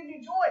 I came to give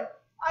you joy.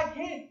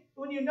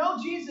 When you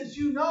know Jesus,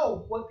 you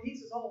know what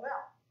peace is all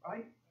about,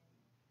 right?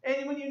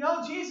 And when you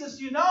know Jesus,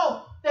 you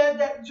know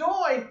that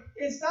joy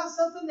is not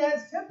something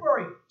that's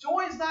temporary.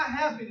 Joy is not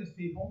happiness,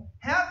 people.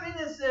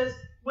 Happiness is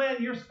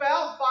when your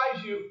spouse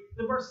buys you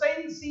the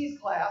Mercedes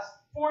C-Class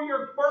for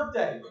your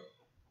birthday.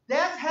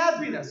 That's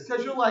happiness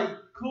because you're like,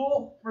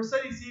 cool,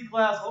 Mercedes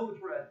C-Class, hope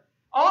it's red.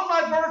 On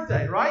my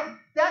birthday, right?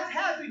 That's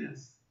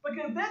happiness. But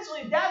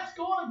eventually that's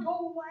going to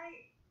go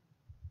away.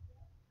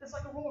 It's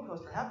like a roller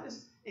coaster.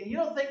 Happiness, and you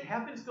don't think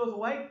happiness goes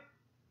away?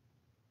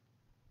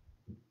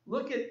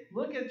 Look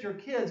at your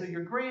kids or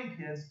your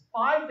grandkids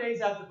 5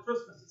 days after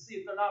Christmas and see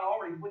if they're not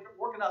already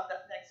working up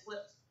that next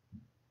list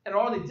and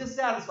are already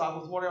dissatisfied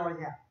with what they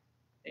already have.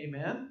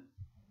 Amen?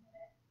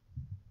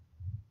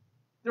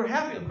 They're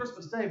happy on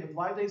Christmas Day, but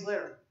 5 days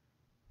later,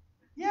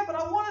 yeah, but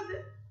I wanted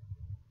it.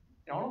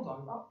 You know what I'm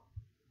talking about?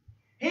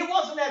 He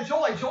wants them to have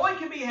joy. Joy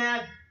can be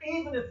had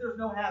even if there's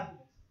no happiness.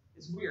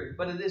 It's weird,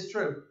 but it is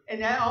true.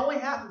 And that only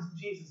happens in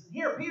Jesus. And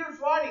here, Peter's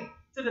writing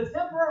to the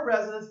temporary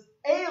residents,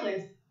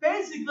 aliens.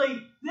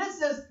 Basically,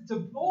 this is, to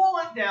boil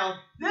it down,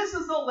 this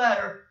is a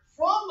letter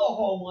from the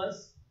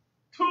homeless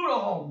to the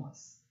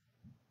homeless.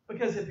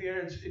 Because if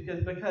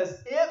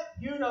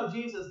you know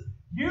Jesus,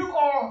 you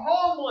are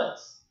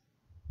homeless.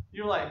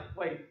 You're like,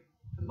 wait,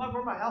 does I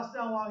burn my house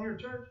down while I'm here at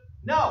church?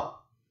 No.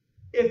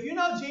 If you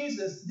know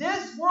Jesus,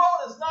 this world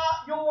is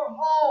not your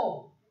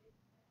home.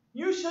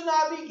 You should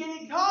not be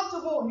getting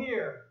comfortable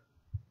here.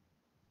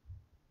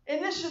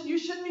 And you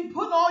shouldn't be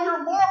putting all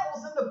your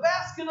marbles in the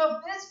basket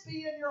of this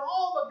being your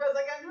home, because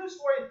I got news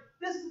for you.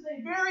 This is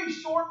a very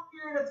short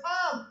period of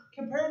time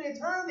compared to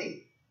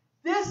eternity.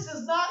 This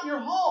is not your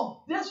home.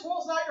 This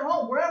world's not your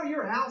home. Wherever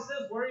your house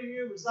is, wherever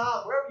you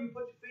reside, wherever you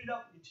put your feet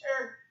up in your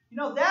chair,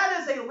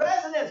 that is a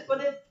residence,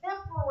 but it's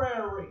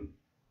temporary.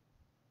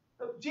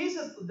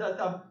 Jesus,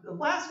 the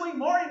last week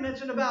Marty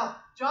mentioned about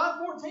John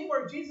 14,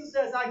 where Jesus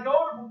says, I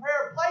go to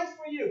prepare a place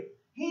for you.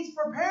 He's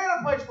prepared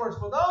a place for us.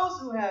 For those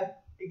who have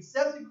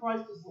accepted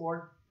Christ as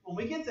Lord, when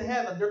we get to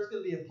heaven, there's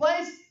going to be a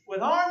place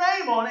with our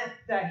name on it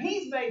that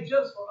He's made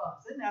just for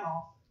us. Isn't that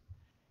awesome?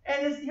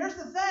 And here's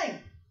the thing.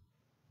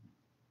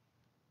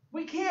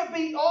 We can't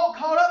be all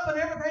caught up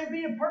in everything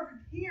being perfect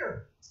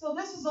here. So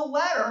this is a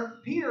letter,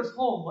 Peter's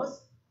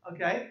homeless,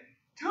 okay,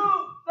 to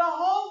the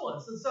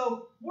homeless. And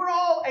so we're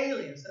all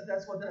aliens.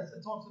 That's what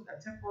it talks about,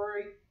 that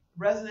temporary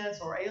residence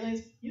or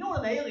aliens. You know what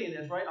an alien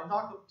is, right? I'm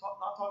not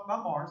talking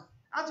about Mars.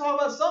 I'm talking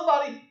about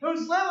somebody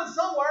who's living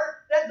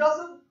somewhere that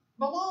doesn't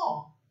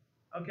belong.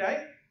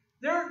 Okay?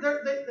 They're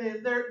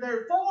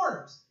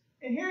foreigners.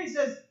 And here he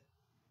says,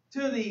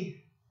 to the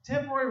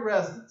temporary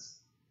residents.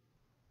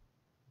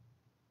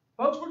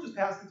 Folks, we're just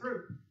passing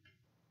through.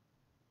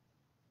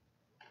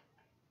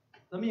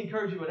 Let me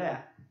encourage you with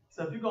that.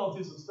 So if you're going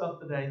through some stuff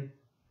today,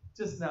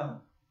 just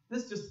know,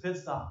 this is just a pit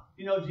stop.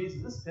 You know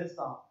Jesus, this is a pit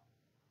stop.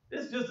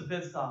 This is just a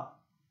pit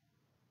stop.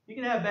 You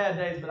can have bad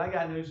days, but I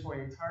got news for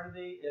you.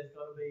 Eternity is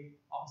going to be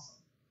awesome.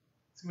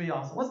 It's going to be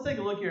awesome. Let's take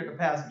a look here at the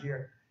passage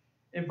here.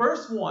 In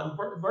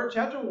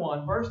chapter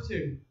 1, verse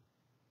 2,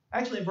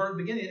 actually,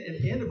 beginning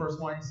at the end of verse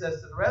 1, he says,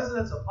 to the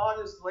residents of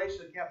Pontus,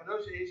 Galatia,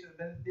 Cappadocia, Asia,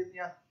 and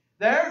Bithynia,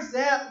 there's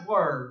that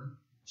word,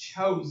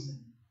 chosen.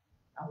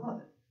 I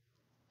love it.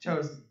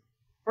 Chosen.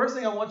 First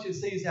thing I want you to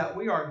see is that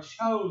we are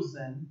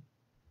chosen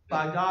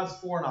by God's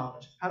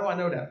foreknowledge. How do I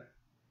know that?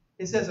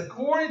 It says,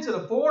 according to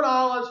the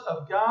foreknowledge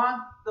of God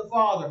the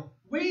Father.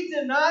 We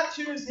did not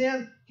choose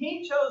him.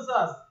 He chose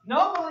us.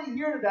 Nobody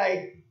here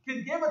today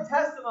could give a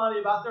testimony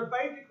about their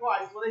faith in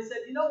Christ where they said,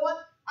 you know what?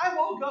 I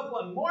woke up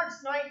on March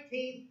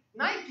 19,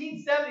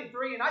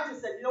 1973, and I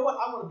just said, you know what?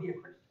 I want to be a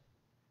Christian.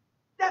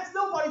 That's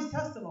nobody's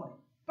testimony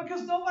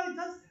because nobody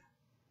does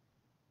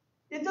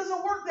that. It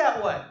doesn't work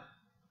that way.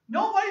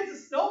 Nobody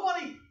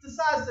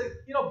decides to,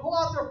 pull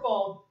out their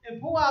phone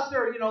and pull out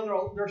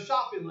their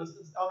shopping list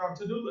on our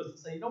to-do list and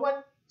say, you know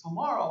what?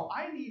 Tomorrow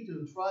I need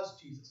to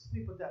trust Jesus.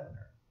 Let me put that in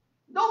there.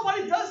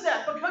 Nobody does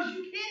that because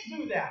you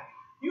can't do that.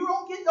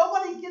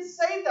 Nobody gets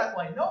saved that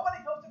way. Nobody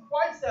comes to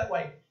Christ that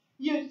way.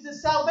 The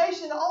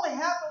salvation only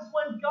happens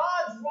when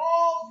God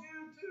draws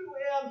you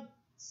to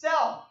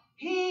himself.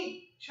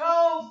 He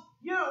chose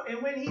you.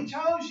 And when he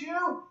chose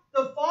you,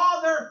 the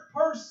Father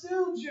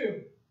pursued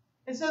you.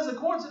 It says,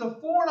 according to the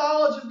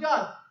foreknowledge of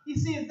God. You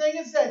see, the thing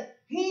is that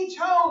he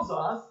chose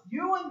us,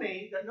 you and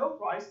me, that know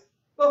Christ,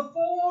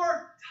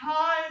 before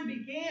time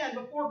began,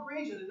 before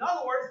creation. In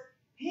other words,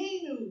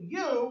 he knew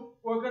you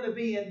were going to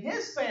be in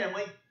his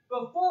family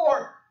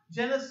before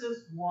Genesis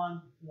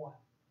 1:1.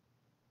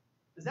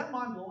 Is that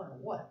mind-blowing or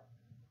what?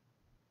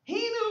 He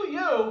knew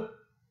you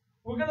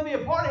were going to be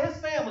a part of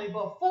his family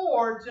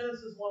before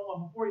Genesis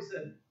 1:1, before he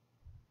said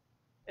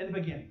in the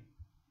beginning.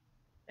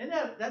 And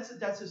that's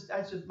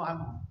just my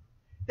mind.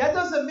 That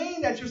doesn't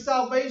mean that your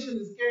salvation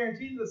is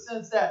guaranteed in the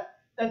sense that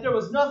there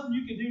was nothing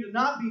you could do to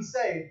not be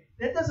saved.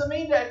 That doesn't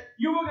mean that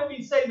you were going to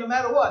be saved no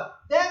matter what.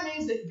 That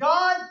means that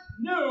God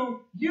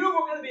knew you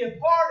were going to be a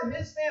part of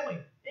his family.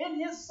 In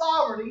his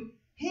sovereignty,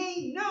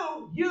 he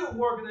knew you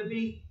were going to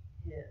be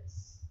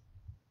his.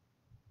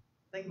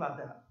 Think about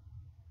that.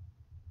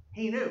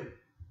 He knew.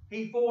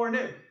 He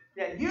foreknew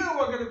that you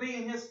were going to be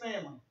in his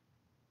family.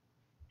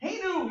 He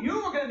knew you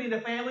were going to be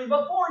the family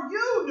before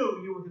you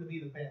knew you were going to be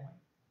the family.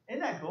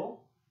 Isn't that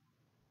cool?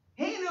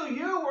 He knew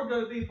you were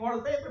going to be part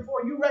of the family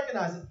before you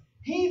recognized it.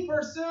 He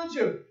pursued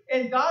you.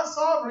 In God's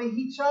sovereignty,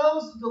 he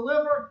chose to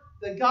deliver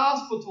the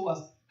gospel to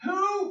us.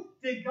 Who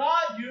did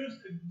God use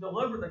to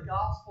deliver the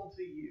gospel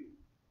to you?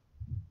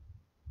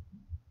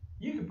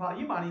 You might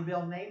even be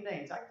able to name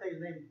names. I can tell you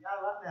the name of the guy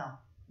right now.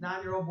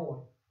 9-year-old boy.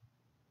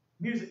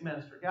 Music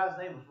minister. Guy's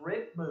name was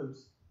Rick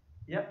Booz.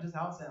 Yep, just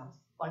how it sounds.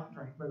 Like to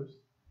drink booze.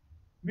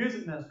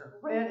 Music minister.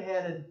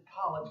 Red-headed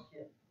college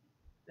kid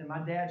in my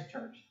dad's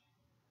church.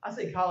 I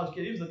say college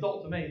kid. He was an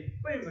adult to me,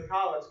 but he was a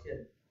college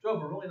kid.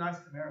 Drove a really nice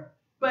Camaro.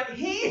 But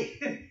he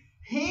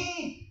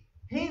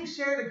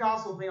shared the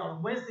gospel with me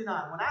on Wednesday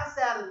night. When I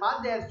sat in my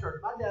dad's church,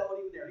 my dad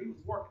wasn't even there. He was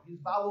working. He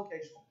was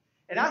bivocational.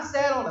 And I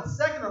sat on a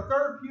second or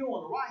third pew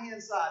on the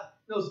right-hand side,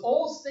 those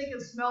old,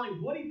 stinking,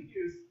 smelling, woody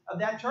pews of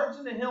that church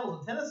in the hills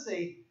of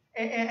Tennessee.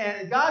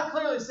 And God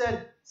clearly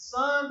said,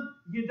 son,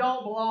 you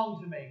don't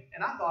belong to me.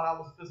 And I thought I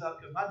was pissed off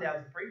because my dad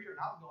was a preacher and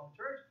I was going to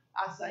church.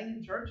 I sang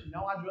in church, and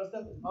I dressed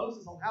up as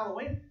Moses on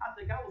Halloween. I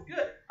think I was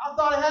good. I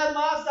thought I had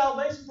my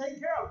salvation taken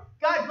care of.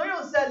 God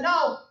clearly said,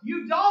 no,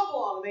 you don't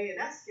belong to me, and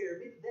that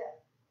scared me to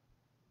death.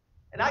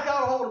 And I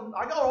got a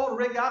hold of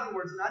Rick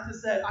afterwards, and I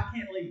just said, I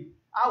can't leave.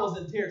 I was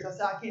in tears. I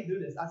said, I can't do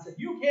this. I said,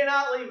 you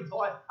cannot leave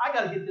until I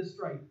got to get this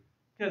straight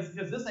because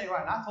this ain't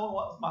right. And I told him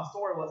what my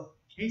story was.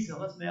 He said,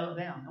 let's nail it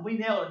down. And we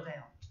nailed it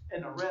down,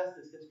 and the rest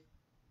is history.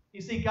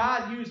 You see,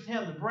 God used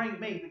him to bring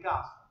me the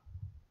gospel.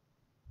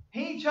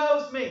 He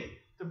chose me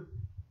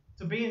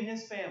to be in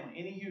his family,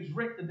 and he used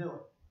Rick to do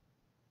it.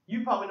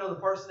 You probably know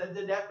the person that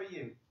did that for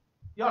you.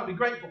 You ought to be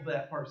grateful for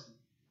that person,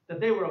 that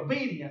they were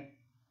obedient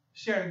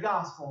to share the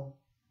gospel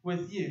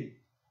with you.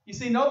 You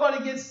see,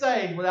 nobody gets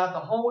saved without the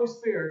Holy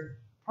Spirit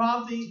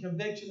prompting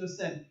conviction of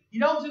sin.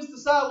 You don't just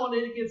decide one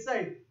day to get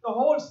saved. The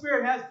Holy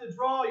Spirit has to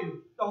draw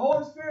you. The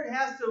Holy Spirit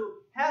has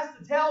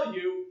to tell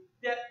you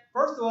that,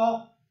 first of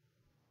all,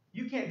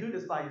 you can't do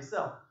this by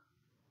yourself.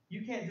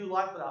 You can't do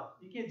life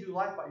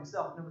by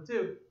yourself. Number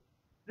two,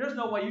 there's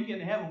no way you get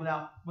into heaven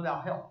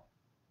without help.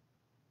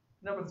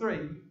 Number three,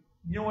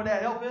 you know what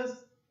that help is?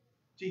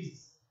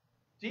 Jesus.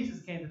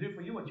 Jesus came to do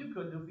for you what you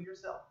couldn't do for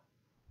yourself.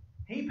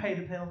 He paid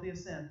the penalty of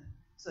sin,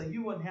 so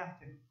you wouldn't have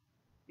to.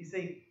 You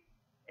see,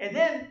 and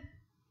then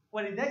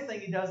the next thing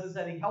he does is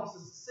that he helps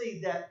us to see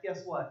that,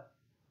 guess what?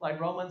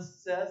 Like Romans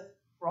says,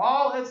 for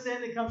all have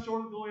sinned and come short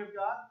of the glory of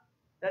God.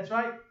 That's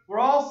right. We're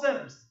all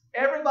sinners.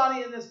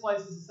 Everybody in this place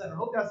is a sinner. I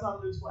hope that's not a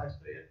newsflash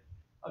to you.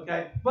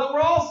 Okay? But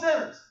we're all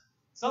sinners.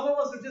 Some of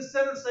us are just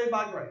sinners saved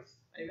by grace.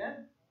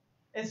 Amen?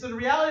 And so the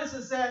reality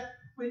is that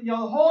when the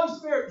Holy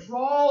Spirit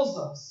draws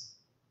us,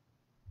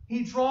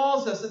 he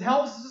draws us and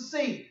helps us to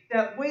see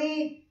that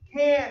we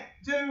can't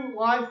do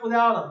life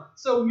without him.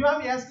 So you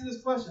might be asking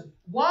this question.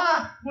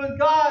 Why would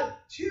God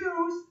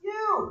choose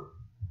you?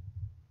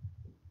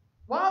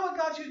 Why would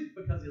God choose you?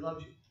 Because he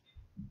loves you.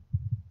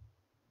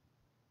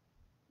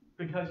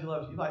 Because he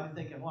loves you. You might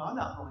be thinking, well, I'm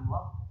not really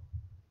lovable.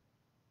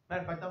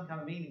 Matter of fact, I'm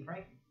kind of mean and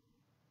cranky.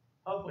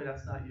 Hopefully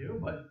that's not you,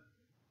 but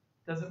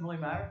does it really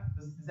matter?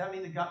 Does that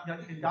mean that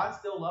can God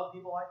still love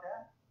people like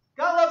that?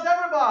 God loves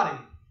everybody.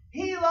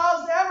 He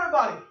loves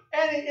everybody.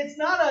 And it's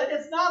not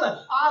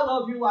a I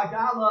love you like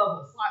I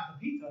love a slice of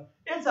pizza.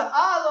 It's a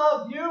I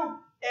love you,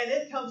 and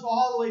it comes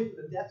all the way from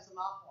the depths of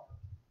my heart.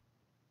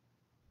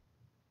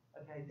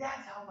 Okay,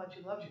 that's how much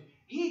he loves you.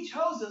 He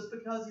chose us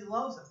because he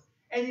loves us.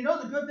 And you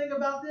know the good thing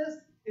about this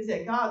is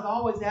that God's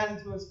always adding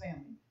to his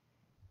family.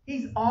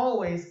 He's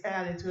always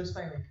added to his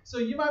family. So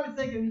you might be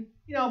thinking,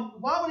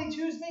 why would he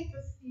choose me?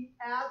 Because he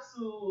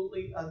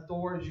absolutely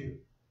adores you.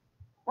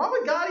 Why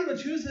would God even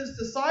choose his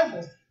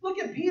disciples? Look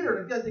at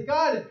Peter, the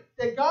God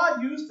that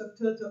God used to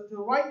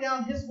write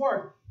down his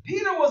word.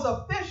 Peter was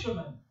a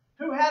fisherman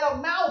who had a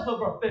mouth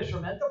of a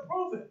fisherman to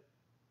prove it.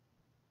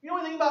 You know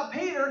anything about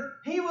Peter?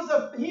 He was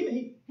a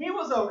redneck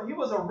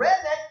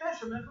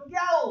fisherman from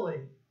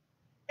Galilee,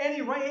 and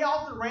he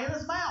often ran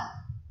his mouth.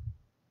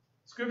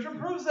 Scripture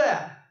proves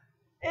that.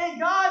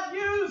 And God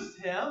used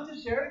him to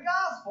share the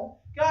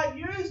gospel. God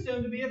used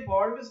him to be a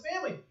part of his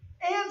family.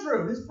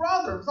 Andrew, his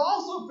brother, was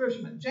also a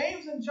fisherman.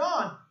 James and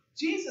John.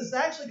 Jesus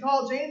actually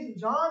called James and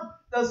John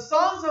the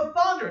sons of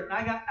thunder. And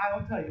I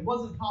will tell you, it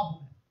wasn't a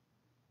compliment.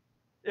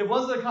 It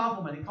wasn't a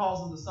compliment. He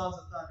calls them the sons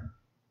of thunder.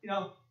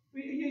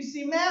 You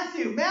see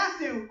Matthew,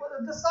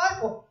 a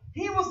disciple.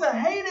 He was a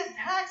hated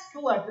tax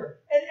collector.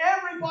 And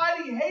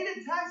everybody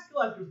hated tax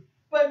collectors.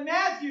 But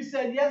Matthew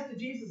said yes to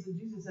Jesus. And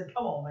Jesus said,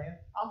 come on, man.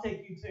 I'll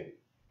take you too.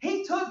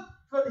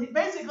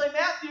 Basically,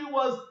 Matthew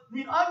was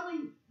the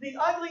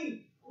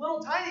ugly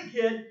little tiny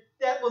kid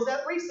that was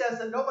at recess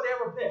that nobody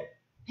ever picked.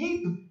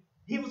 He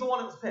was the one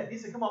that was picked. He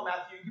said, come on,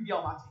 Matthew, you can be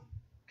on my team.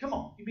 Come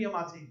on, you be on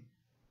my team.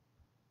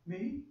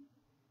 Me?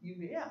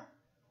 Yeah.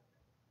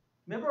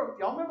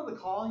 Y'all remember the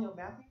calling of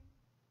Matthew?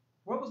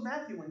 Where was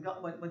Matthew when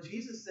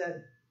Jesus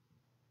said,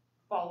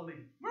 follow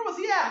me? Where was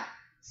he at?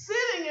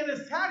 Sitting in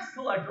his tax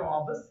collector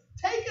office,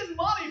 taking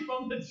money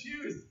from the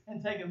Jews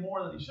and taking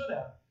more than he should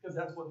have, because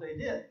that's what they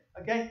did.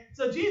 Okay?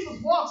 So Jesus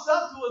walks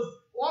up to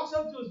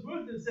his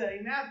booth and said,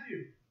 hey,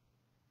 Matthew,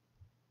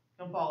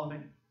 come follow me.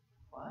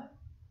 What?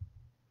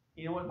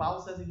 You know what the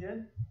Bible says he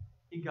did?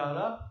 He got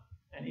up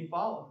and he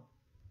followed.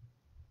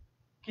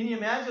 Can you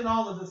imagine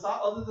all the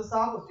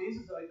disciples?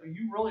 Jesus, are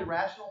you really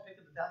rational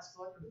picking the tax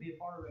collector to be a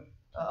part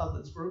of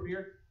this group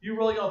here? You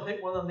really going to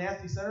pick one of them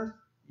nasty sinners?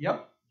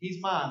 Yep, he's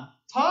mine.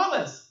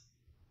 Thomas,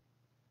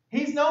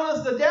 he's known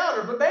as the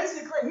doubter, but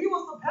basically he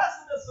was the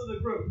pessimist of the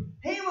group.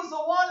 He was the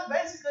one that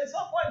basically at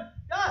some point,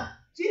 God,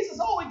 Jesus,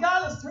 all we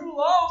got is 2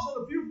 loaves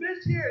and a few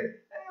fish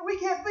here. We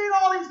can't feed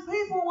all these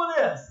people with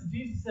this. And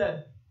Jesus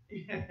said,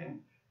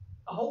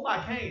 hold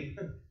my cane.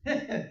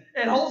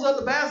 And holds up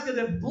the basket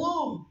and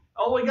boom.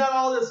 Oh, we got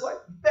all this,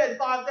 fed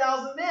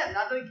 5,000 men.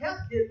 Not going to count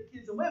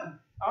kids and women.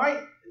 All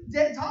right?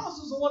 Thomas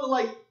was the one how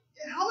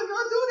are we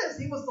going to do this?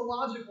 He was the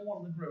logical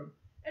one in the group.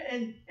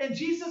 And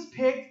Jesus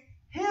picked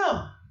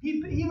him. He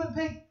even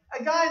picked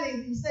a guy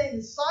named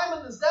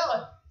Simon the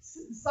Zealot.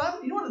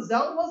 Simon, you know what a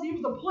zealot was? He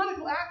was a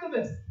political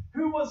activist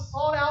who was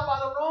sought out by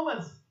the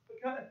Romans.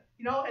 Because,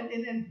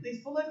 and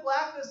these political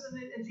activists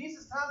in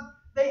Jesus' time,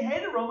 they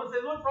hated Romans.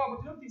 They looked for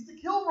opportunities to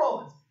kill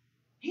Romans.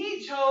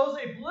 He chose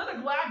a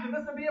political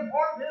activist to be a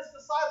part of his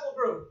disciple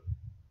group.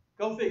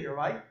 Go figure,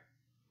 right?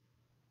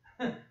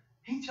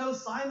 He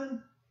chose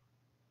Simon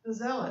the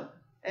Zealot.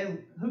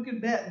 And who can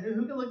bet?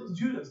 Who can look at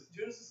Judas?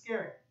 Judas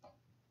Iscariot.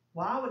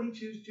 Why would he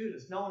choose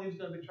Judas, knowing he was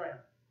going to betray him?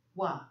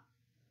 Why?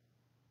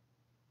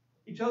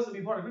 He chose to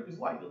be part of the group. His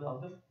wife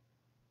loved him.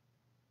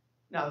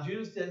 Now,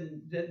 Judas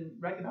didn't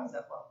recognize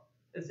that love.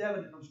 It's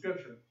evident from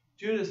Scripture.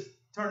 Judas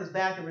turned his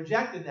back and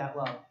rejected that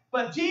love.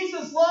 But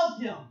Jesus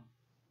loved him.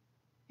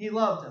 He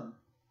loved him.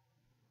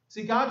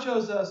 See, God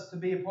chose us to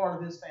be a part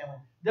of his family.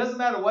 Doesn't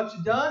matter what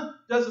you've done.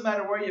 Doesn't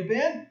matter where you've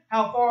been.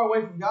 How far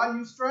away from God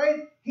you've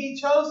strayed. He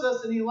chose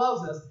us and he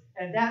loves us.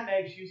 And that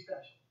makes you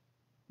special.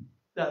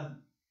 Doesn't it?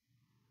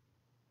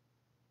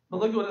 But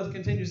look at what it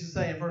continues to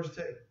say in verse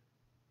 2.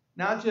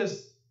 Not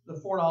just the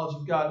foreknowledge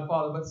of God the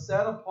Father, but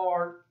set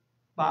apart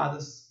by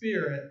the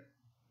Spirit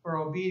for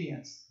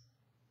obedience.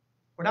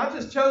 We're not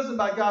just chosen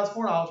by God's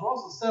foreknowledge, we're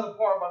also set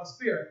apart by the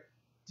Spirit.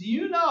 Do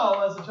you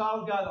know, as a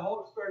child of God, the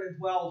Holy Spirit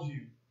indwells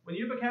you? When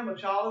you became a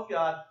child of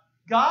God,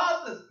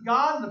 God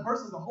in the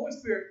person of the Holy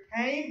Spirit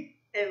came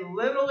and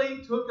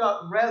literally took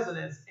up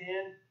residence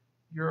in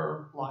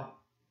your life.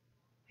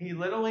 He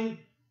literally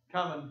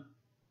come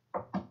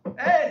and,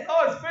 hey,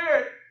 Holy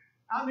Spirit,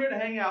 I'm here to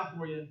hang out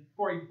with you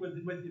for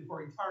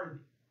eternity.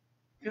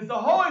 Because the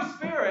Holy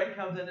Spirit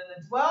comes in and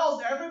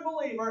indwells every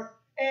believer,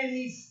 and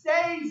he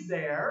stays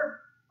there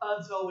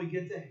until we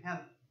get to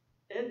heaven.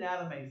 Isn't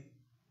that amazing?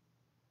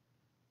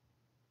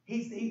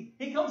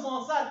 He comes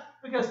alongside,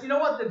 because you know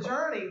what? The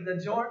journey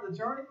with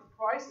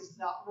Christ is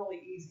not really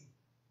easy.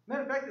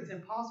 Matter of fact, it's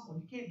impossible.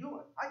 You can't do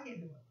it. I can't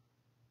do it.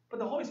 But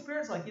the Holy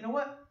Spirit's like, you know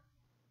what?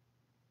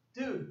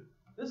 Dude,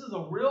 this is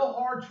a real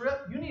hard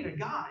trip. You need a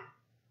guide.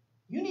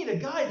 You need a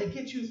guide to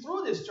get you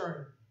through this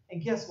journey.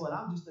 And guess what?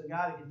 I'm just the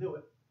guy that can do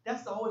it.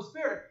 That's the Holy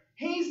Spirit.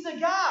 He's the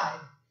guide.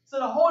 So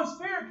the Holy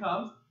Spirit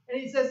comes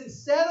and he says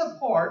it's set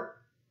apart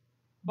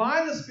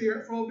by the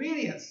Spirit for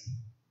obedience.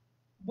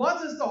 What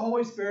does the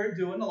Holy Spirit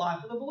do in the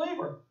life of the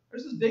believer?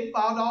 There's this big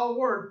 $5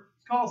 word.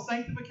 It's called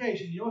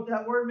sanctification. You know what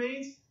that word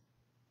means?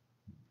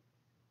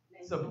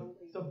 It's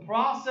the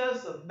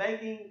process of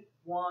making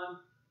one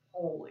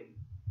holy.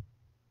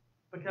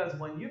 Because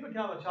when you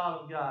become a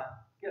child of God,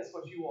 guess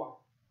what you are?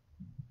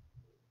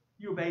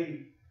 You're a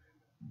baby.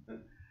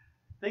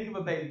 Think of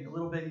a baby, a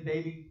little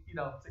baby,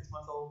 6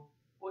 months old.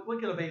 What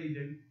can a baby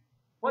do?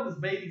 What does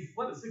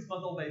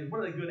 6-month-old baby, what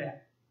are they good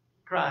at?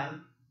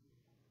 Crying,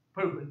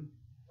 pooping,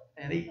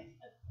 and eating.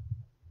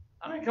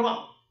 I mean, come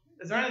on.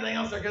 Is there anything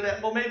else they're good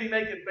at? Well, maybe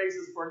making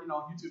faces for,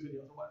 YouTube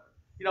videos or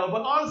whatever.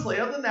 But honestly,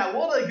 other than that,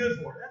 what are they good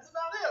for? That's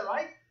about it,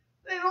 right?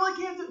 They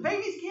really can't do,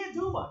 babies can't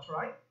do much,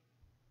 right?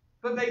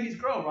 But babies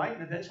grow, right?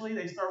 And eventually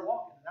they start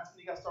walking. And that's when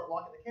you got to start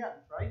locking the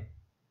cabinets, right?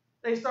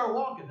 They start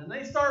walking and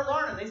they start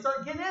learning. They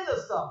start getting into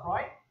stuff,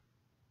 right?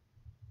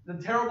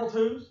 The terrible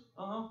twos,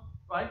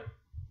 right?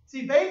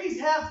 See, babies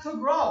have to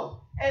grow.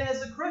 And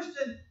as a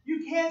Christian,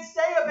 you can't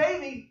stay a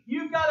baby.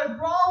 You've got to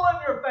grow in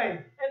your faith.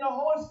 And the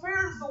Holy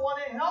Spirit is the one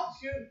that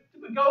helps you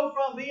to go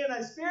from being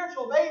a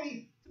spiritual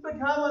baby to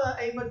becoming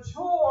a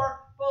mature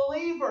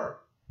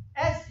believer.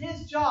 That's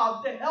His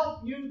job to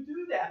help you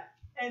do that.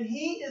 And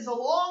He is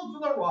along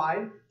for the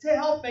ride to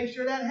help make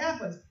sure that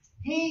happens.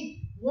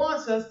 He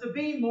wants us to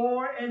be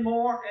more and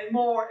more and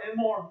more and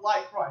more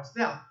like Christ.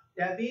 Now,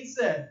 that being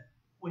said,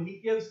 when He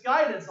gives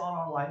guidance on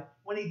our life,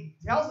 when He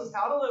tells us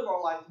how to live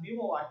our life to be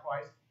more like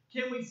Christ,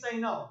 can we say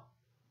no?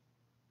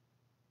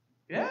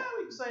 Yeah,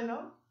 we can say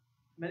no.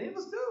 Many of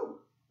us do.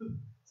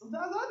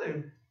 Sometimes I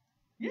do.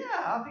 Yeah,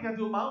 I think I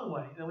do it my own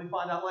way. And then we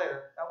find out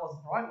later that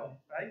wasn't the right way,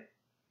 right?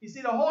 You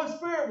see, the Holy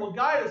Spirit will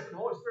guide us, and the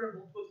Holy Spirit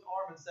will twist the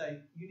arm and say,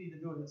 you need to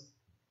do this.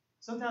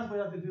 Sometimes we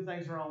have to do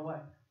things our own way.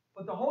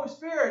 But the Holy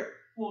Spirit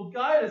will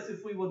guide us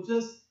if we will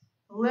just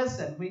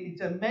listen. We need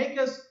to make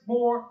us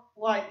more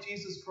like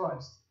Jesus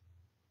Christ.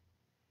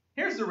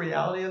 Here's the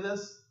reality of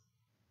this.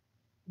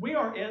 We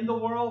are in the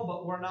world,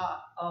 but we're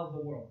not of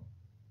the world.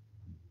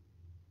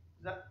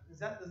 Does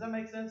that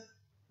make sense?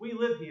 We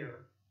live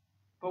here,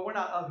 but we're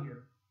not of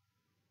here.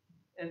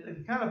 And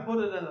to kind of put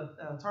it in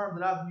a term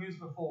that I've used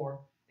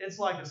before, it's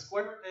like a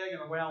square peg in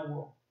a round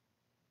world.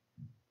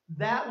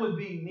 That would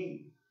be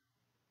me.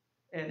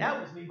 And that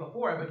was me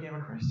before I became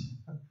a Christian.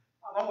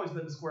 I've always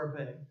been a square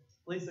peg.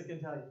 Lisa can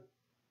tell you.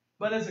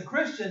 But as a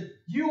Christian,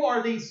 you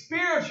are the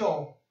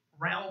spiritual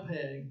round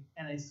peg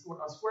and a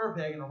square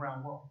peg in a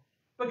round world.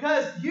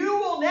 Because you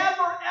will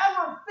never,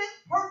 ever fit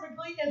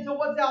perfectly into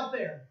what's out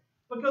there.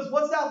 Because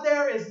what's out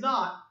there it's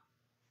not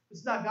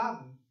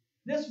godly.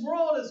 This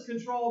world is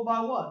controlled by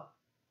what?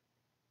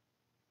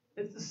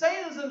 It's the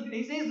Satanism.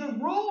 He's the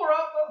ruler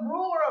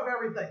of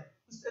everything.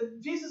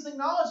 Jesus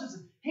acknowledges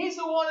it. He's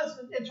the one that's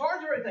in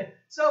charge of everything.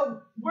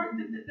 So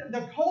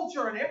the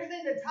culture and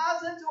everything that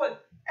ties into it,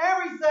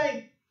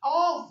 everything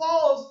all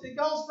follows. It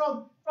goes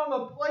from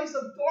a place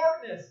of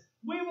darkness.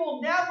 We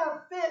will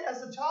never fit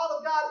as a child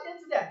of God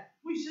into that.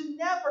 We should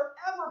never,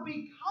 ever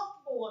be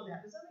comfortable in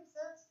that. Does that make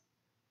sense?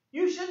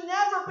 You should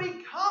never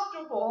be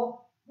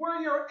comfortable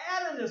where you're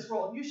at in this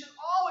world. You should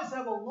always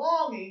have a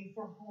longing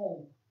for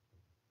home.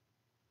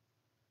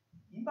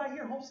 Anybody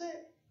here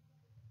homesick?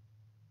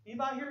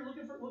 Anybody here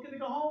looking to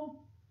go home?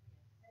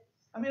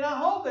 I mean, I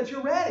hope that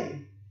you're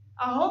ready.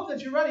 I hope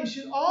that you're ready. You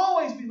should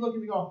always be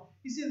looking to go home.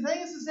 You see, the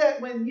thing is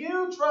that when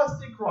you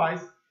trusted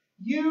Christ,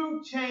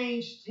 you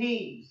changed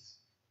teams.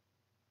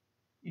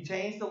 You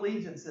changed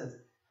allegiances.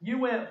 You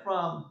went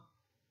from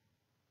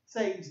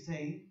Satan's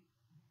team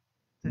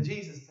to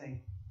Jesus'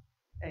 team.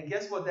 And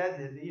guess what that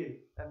did to you?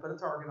 That put a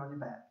target on your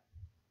back.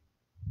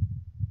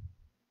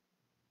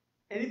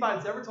 Anybody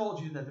that's ever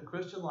told you that the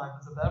Christian life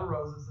is a bed of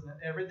roses and that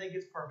everything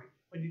gets perfect,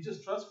 when you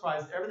just trust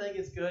Christ, everything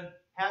gets good,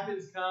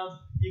 happiness comes,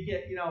 you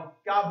get,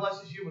 God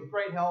blesses you with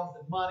great health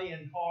and money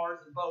and cars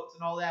and boats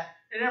and all that,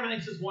 and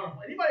everything's just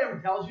wonderful. Anybody ever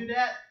tells you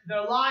that,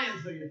 they're lying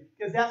to you,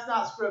 because that's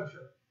not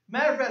Scripture.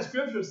 Matter of fact,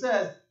 Scripture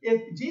says,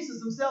 if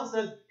Jesus himself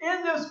says,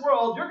 in this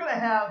world, you're going to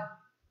have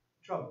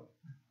trouble.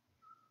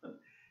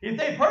 If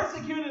they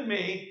persecuted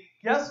me,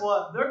 guess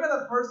what? They're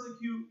going to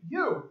persecute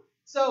you.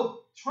 So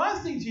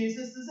trusting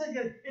Jesus,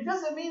 it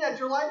doesn't mean that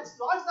your life's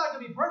not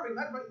going to be perfect.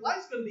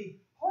 Life's going to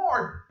be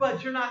hard,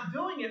 but you're not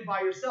doing it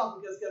by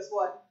yourself, because guess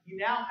what? You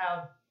now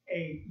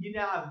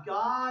have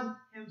God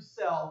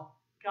himself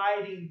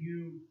guiding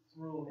you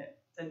through it,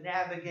 to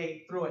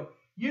navigate through it.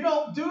 You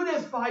don't do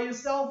this by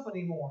yourself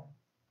anymore.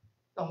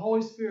 The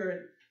Holy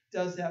Spirit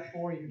does that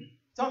for you.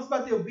 It talks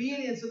about the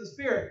obedience of the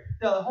Spirit.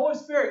 The Holy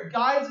Spirit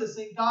guides us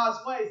in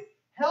God's ways,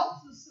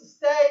 helps us to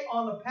stay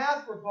on the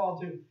path we're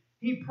called to.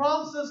 He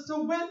prompts us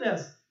to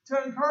witness,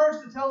 to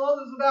encourage, to tell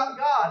others about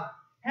God.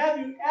 Have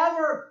you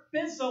ever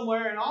been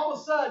somewhere and all of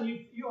a sudden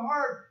you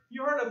heard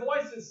you heard a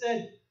voice that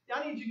said,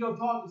 I need you to go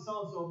talk to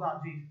so-and-so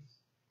about Jesus?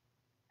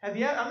 Have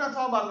you? I'm not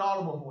talking about an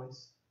audible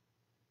voice,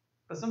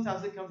 but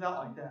sometimes it comes out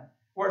like that,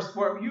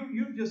 where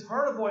you just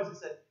heard a voice that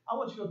said, I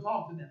want you to go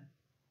talk to them.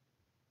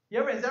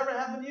 Has that ever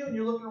happened to you and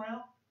you're looking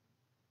around?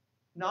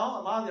 No?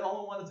 Am I the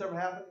only one that's ever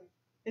happened?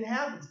 It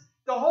happens.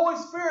 The Holy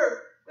Spirit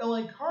will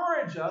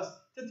encourage us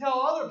to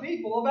tell other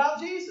people about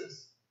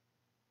Jesus.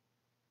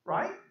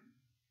 Right?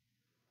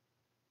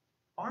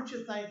 Aren't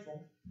you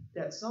thankful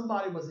that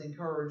somebody was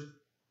encouraged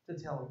to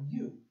tell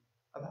you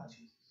about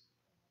Jesus?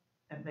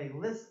 And they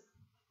listened.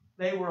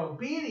 They were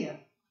obedient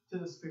to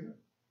the Spirit.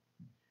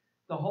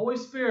 The Holy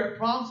Spirit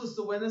prompts us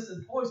to witness,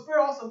 and the Holy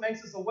Spirit also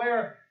makes us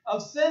aware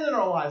of sin in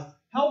our lives.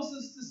 Helps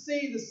us to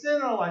see the sin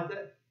in our life,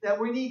 that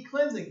we need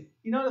cleansing.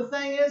 You know, the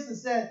thing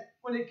is that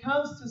when it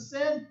comes to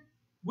sin,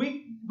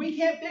 we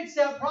can't fix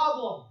that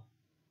problem.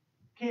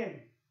 Can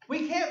we?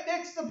 We can't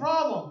fix the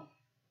problem.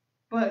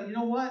 But you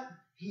know what?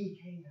 He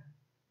can.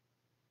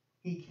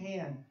 He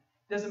can.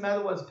 Doesn't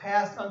matter what's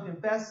past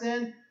unconfessed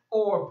sin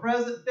or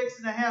present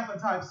fixing to happen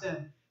type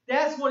sin.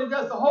 That's what He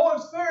does. The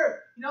Holy Spirit,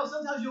 you know,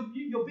 sometimes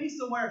you'll be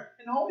somewhere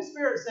and the Holy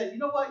Spirit said, you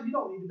know what? You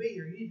don't need to be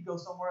here. You need to go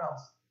somewhere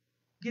else.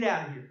 Get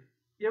out of here.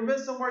 You ever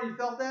been somewhere you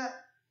felt that?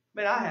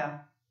 Man, I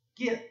have.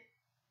 Get.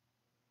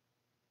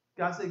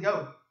 God said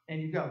go,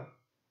 and you go.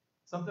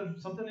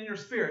 Something in your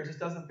spirit just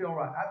doesn't feel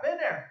right. I've been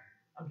there.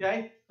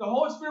 Okay? The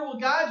Holy Spirit will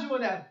guide you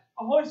in that.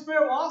 The Holy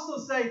Spirit will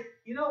also say,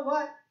 you know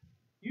what?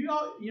 You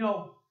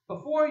know,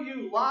 before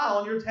you lie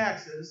on your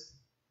taxes,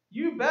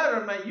 you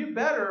better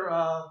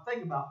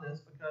think about this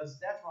because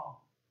that's wrong.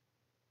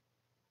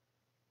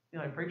 You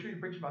know, preacher, you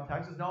preach about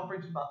taxes. No, I'm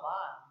preaching about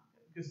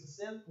lying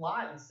because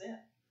lying is sin.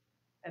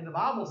 And the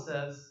Bible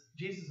says,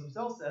 Jesus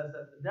Himself says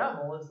that the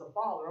devil is the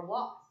father of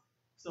lies.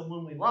 So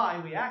when we lie,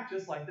 we act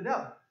just like the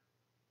devil.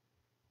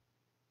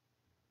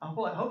 I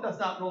hope that's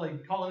not really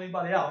calling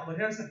anybody out, but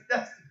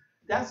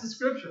that's the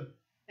Scripture.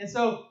 And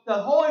so the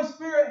Holy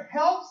Spirit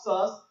helps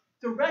us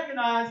to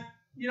recognize,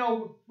 you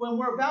know, when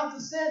we're about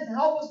to sin, to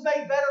help us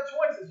make better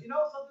choices. You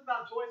know something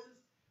about choices?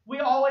 We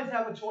always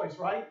have a choice,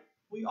 right?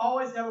 We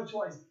always have a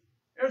choice.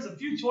 There's a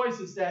few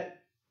choices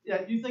that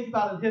you think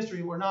about in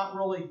history were not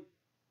really,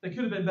 they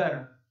could have been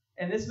better.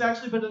 And this has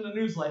actually been in the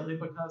news lately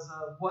because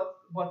of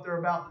what they're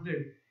about to do.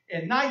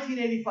 In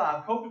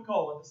 1985,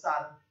 Coca-Cola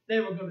decided they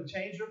were going to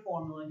change their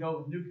formula and go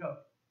with new Coke.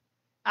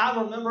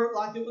 I remember it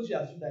like it was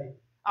yesterday.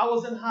 I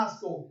was in high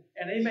school,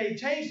 and they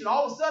changed it.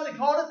 All of a sudden, they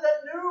called it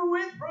that new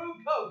improved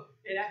Coke.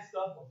 And that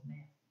stuff was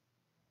nasty.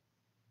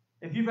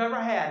 If you've ever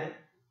had it,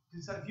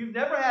 if you've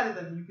never had it,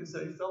 then you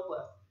consider yourself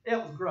blessed. It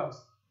was gross.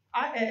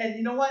 And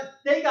you know what?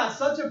 They got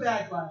such a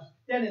backlash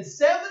that in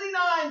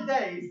 79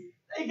 days,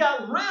 they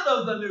got rid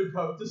of the new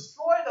Coke,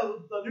 destroyed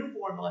the new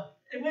formula,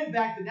 and went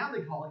back to, now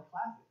they call it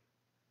Classic.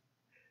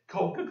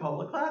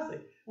 Coca-Cola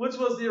Classic, which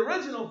was the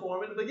original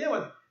formula to begin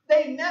with.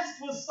 They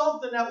messed with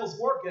something that was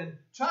working,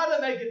 tried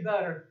to make it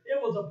better.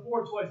 It was a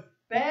poor choice.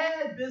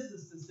 Bad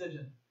business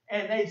decision.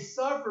 And they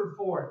suffered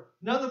for it.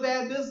 Another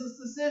bad business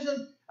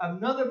decision,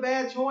 another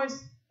bad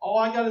choice. All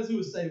I got to do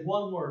is say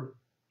one word.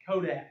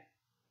 Kodak.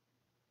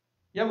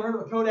 You ever heard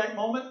of a Kodak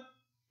moment?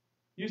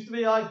 Used to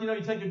be like, you know,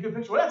 you take a good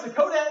picture. Well, that's a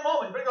Kodak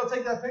moment. Better go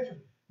take that picture.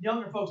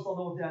 Younger folks don't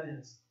know what that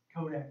is.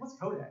 Kodak. What's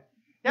Kodak?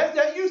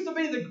 That used to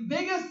be the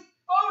biggest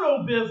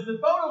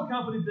photo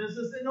company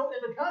business in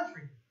the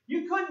country.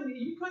 You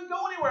couldn't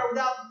go anywhere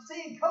without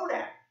seeing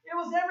Kodak. It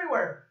was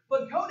everywhere.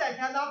 But Kodak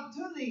had an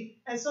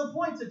opportunity at some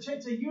point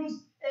to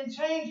use and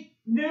change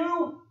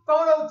new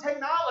photo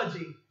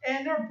technology.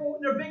 And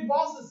their big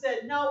bosses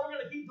said, no, we're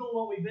going to keep doing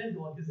what we've been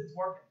doing because it's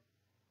working.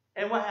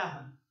 And what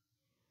happened?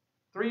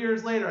 3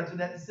 years later after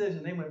that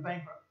decision, they went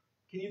bankrupt.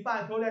 Can you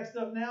find Kodak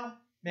stuff now?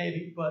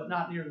 Maybe, but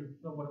not near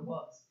what it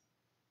was.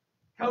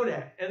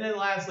 Kodak. And then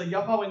lastly, you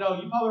probably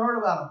heard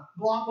about them.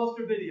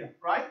 Blockbuster Video,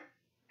 right?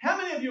 How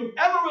many of you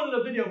ever rented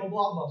a video from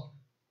Blockbuster?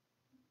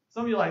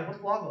 Some of you are like, what's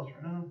Blockbuster?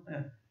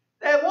 Yeah.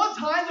 At one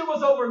time, there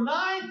was over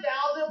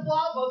 9,000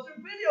 Blockbuster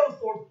video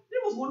stores. There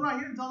was one right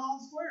here in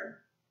Donald Square.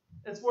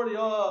 It's where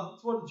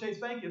the Chase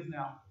Bank is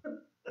now.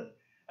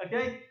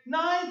 Okay?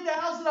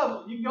 9,000 of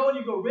them. You go and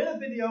you go rent a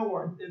video,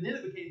 and then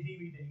it became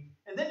DVD.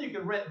 And then you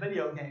can rent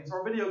video games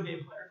or video game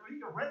players, or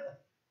you can rent them.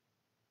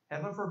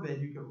 Heaven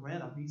forbid you could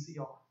rent a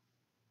VCR.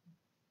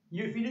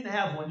 If you didn't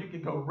have one, you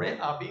could go rent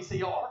a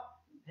VCR.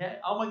 Yeah,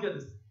 oh my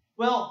goodness.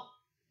 Well,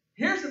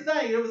 here's the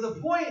thing. There was a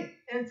point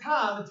in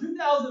time in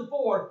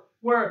 2004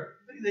 where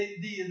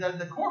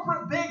the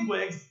corporate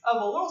bigwigs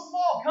of a little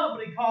small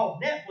company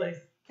called Netflix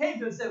came to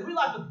them and said, we'd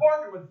like to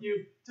partner with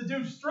you to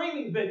do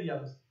streaming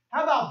videos.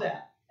 How about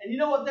that? And you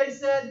know what they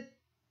said?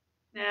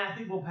 Nah, I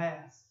think we'll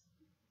pass.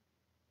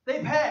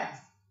 They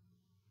passed.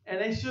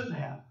 And they shouldn't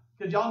have.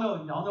 Because y'all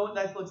know what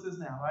Netflix is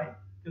now, right?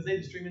 Because they're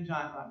the streaming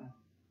giant right now.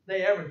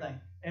 They everything.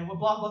 And with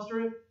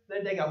Blockbuster,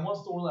 they got one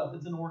store left.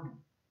 It's in Oregon.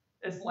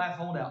 It's the last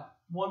holdout.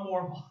 One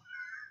more.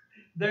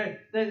 They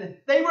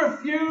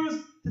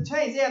refused to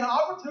change. They had an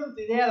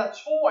opportunity. They had a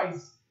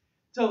choice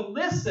to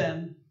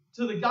listen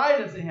to the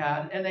guidance they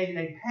had, and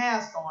they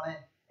passed on it,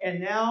 and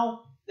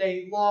now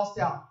they lost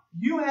out.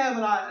 You have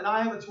and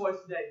I have a choice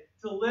today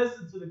to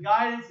listen to the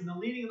guidance and the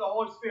leading of the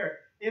Holy Spirit.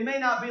 It may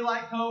not be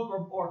like Coke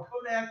or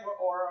Kodak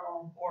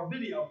or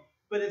video,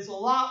 but it's a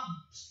lot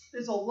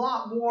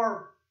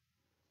more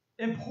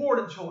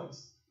important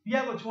choice. You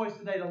have a choice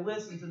today to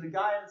listen to the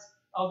guidance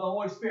of the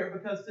Holy Spirit,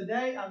 because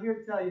today I'm here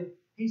to tell you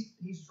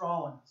He's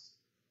drawing us.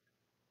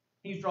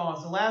 He's drawing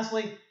us. And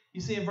lastly,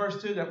 you see in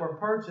verse 2 that we're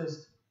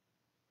purchased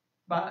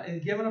by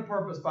and given a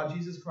purpose by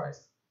Jesus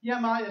Christ. Yeah, I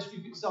might ask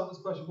yourself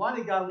this question. Why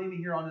did God leave me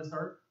here on this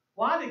earth?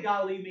 Why did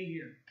God leave me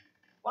here?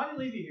 Why did He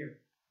leave you here?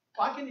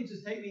 Why couldn't He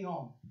just take me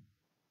home?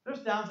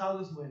 There's times I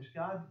just wish,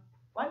 God,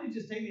 why didn't you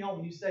just take me home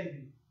when you saved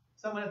me?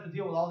 Someone have to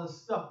deal with all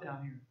this stuff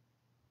down here.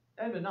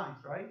 That'd been nice,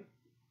 right?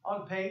 All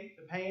the pain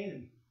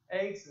and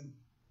aches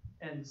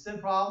and sin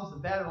problems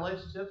and bad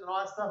relationships and all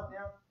that stuff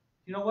now.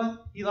 You know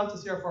what? He left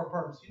us here for a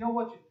purpose. You know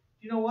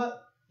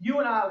what? You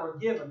and I were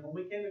given, when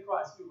we came to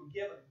Christ, we were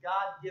given a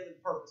God-given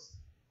purpose.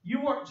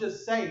 You weren't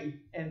just saved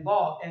and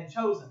bought and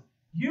chosen.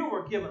 You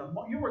were given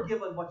what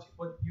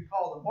you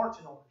call the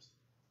marching orders.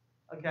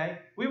 Okay?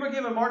 We were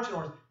given marching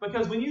orders,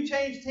 because when you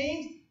change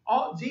teams,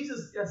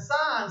 Jesus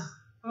assigns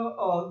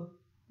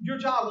your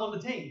job on the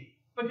team.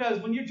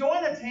 Because when you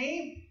join a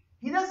team,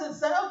 He doesn't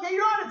say, okay,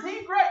 you're on a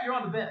team, great, you're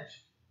on the bench.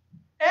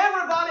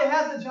 Everybody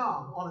has a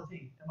job on a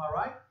team. Am I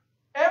right?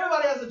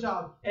 Everybody has a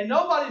job. And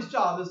nobody's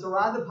job is to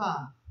ride the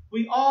pine.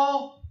 We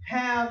all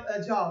have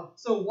a job.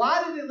 So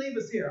why did He leave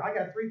us here? I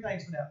got 3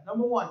 things for that.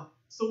 Number 1,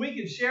 so we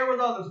can share with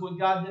others what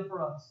God did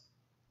for us.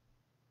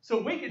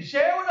 So we can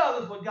share with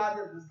others what God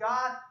did for us.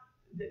 God,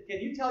 can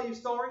you tell your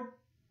story?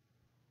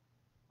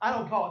 I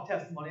don't call it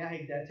testimony. I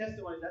hate that.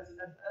 Testimony, that's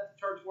a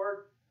church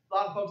word. A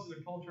lot of folks in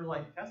the culture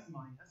like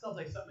testimony. That sounds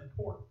like something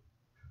important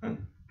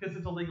because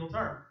it's a legal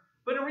term.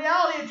 But in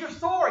reality, it's your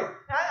story.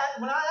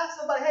 When I ask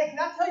somebody, hey, can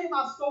I tell you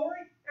my story?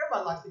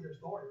 Everybody likes to hear a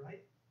story,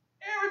 right?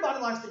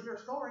 Everybody likes to hear a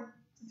story.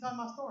 So tell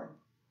my story.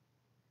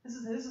 This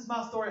is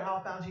my story, how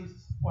I found Jesus,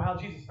 or how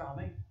Jesus found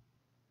me.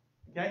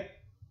 Okay?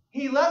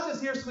 He left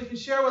us here so we can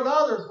share with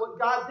others what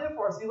God did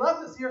for us. He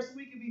left us here so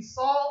we can be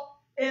salt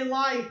and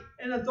light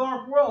in a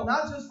dark world,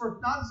 not just as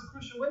a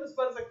Christian witness,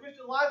 but as a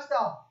Christian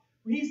lifestyle.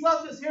 He's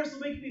left us here so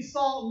we can be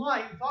salt and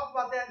light. We talked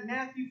about that in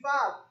Matthew 5.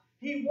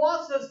 He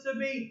wants us to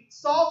be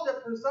salt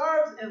that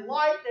preserves and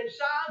light that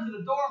shines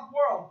in a dark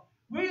world.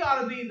 We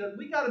got to be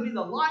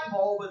the light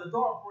bulb in the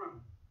dark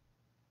room.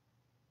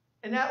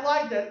 And that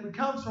light that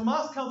comes from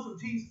us comes from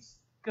Jesus.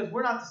 Because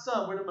we're not the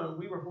sun, we're the moon.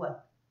 We reflect.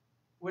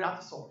 We're not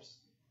the source.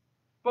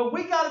 But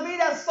we got to be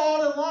that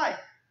salt and light.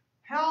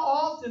 How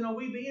often are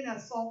we being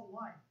that salt and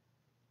light?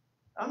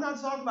 I'm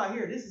not talking about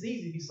here. This is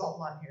easy to be salt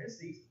and light here.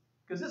 It's easy.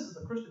 Because this is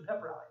a Christian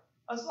pep rally.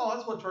 That's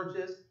what church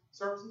is.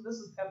 Services. This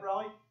is pep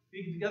rally.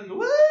 You get together and go,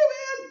 woo,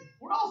 man,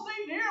 we're all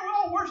singing here. We're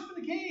all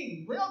worshiping the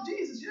King. We love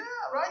Jesus. Yeah,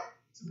 right?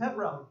 It's a pep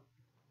rally.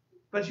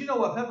 But you know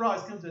what? Pep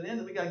rallies come to an end,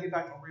 and we got to get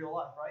back to real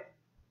life, right?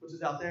 Which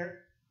is out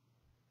there.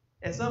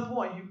 At some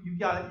point, you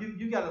got to be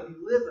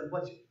living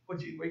what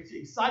you're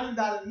excited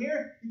about in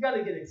here. You got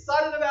to get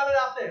excited about it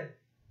out there.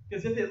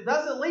 Because if it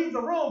doesn't leave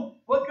the room,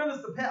 what good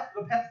is the pep?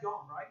 The pep's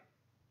gone, right?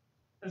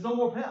 There's no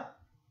more pep.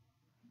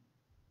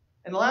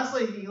 And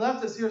lastly, He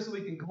left us here so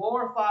we can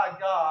glorify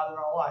God in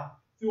our life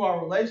through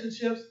our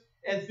relationships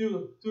and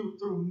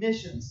through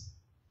missions.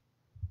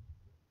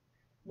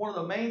 One of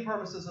the main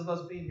purposes of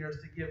us being here is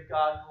to give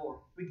God glory.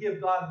 We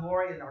give God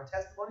glory in our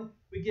testimony.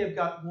 We give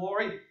God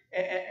glory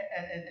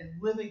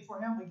and living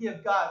for Him. We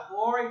give God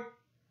glory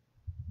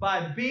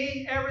by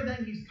being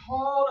everything He's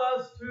called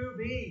us to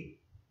be.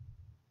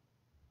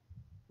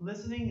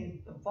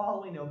 Listening and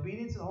following the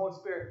obedience of the Holy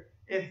Spirit.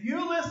 If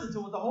you listen to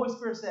what the Holy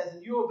Spirit says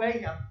and you obey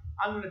Him,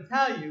 I'm going to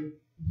tell you,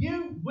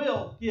 you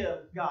will give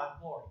God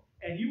glory.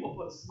 And you will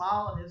put a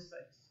smile on His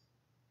face.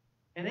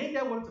 And ain't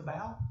that what it's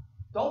about?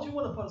 Don't you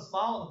want to put a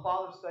smile on the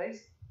Father's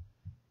face?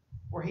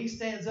 Where He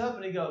stands up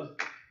and He goes,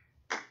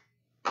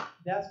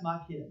 that's my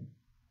kid.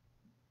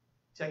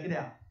 Check it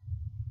out.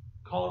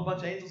 Calling a bunch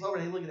of angels over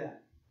and hey, look at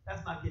that.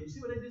 That's my kid. You see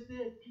what they just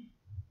did?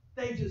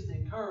 They just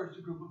encouraged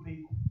a group of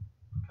people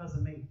because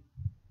of me.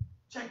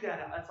 Check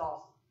that out. That's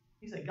awesome.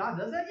 You say, God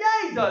does that?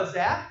 Yeah, He does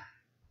that.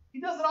 He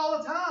does it all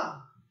the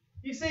time.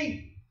 You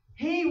see,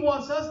 He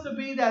wants us to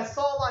be that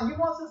salt light. He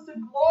wants us to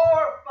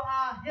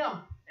glorify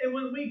Him. And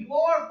when we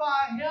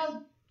glorify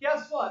Him,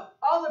 guess what?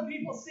 Other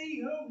people see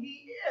who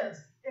He is.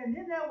 And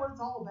isn't that what it's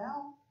all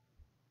about?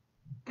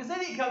 Because they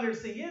didn't come here to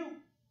see you.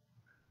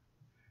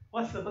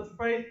 What's the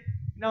phrase?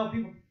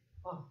 People,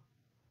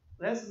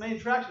 that's the main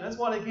attraction. That's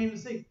why they came to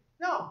see.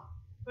 No.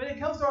 When it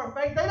comes to our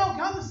faith, they don't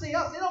come to see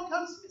us. They don't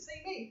come to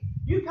see me.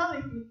 You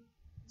come to,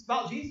 it's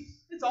about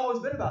Jesus. It's always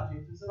been about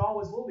Jesus. It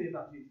always will be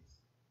about Jesus.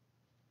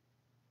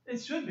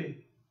 It should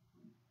be.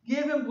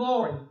 Give Him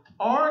glory.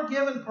 Our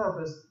given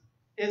purpose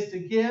is to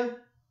give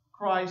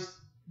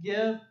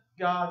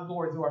God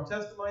glory through our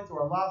testimony, through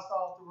our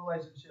lifestyle, through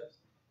relationships.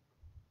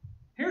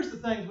 Here's the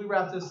things we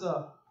wrap this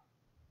up.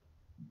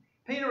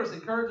 Peter is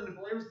encouraging the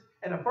believers,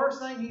 and the first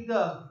thing he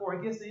does before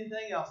he gets to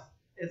anything else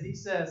is he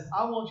says,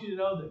 I want you to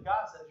know that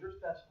God says you're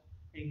special,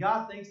 and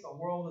God thinks the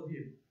world of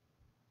you.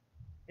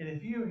 And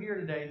if you're here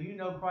today and you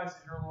know Christ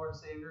as your Lord and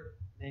Savior,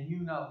 then you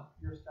know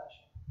you're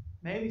special.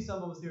 Maybe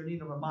some of us here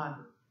need a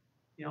reminder.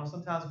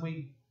 Sometimes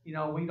we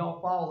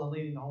don't follow the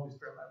leading of the Holy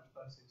Spirit like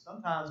we're supposed to.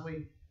 Sometimes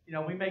we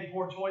make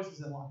poor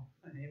choices in life.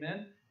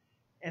 Amen.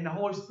 And the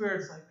Holy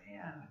Spirit's like,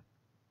 man,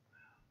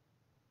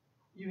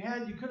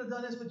 you could have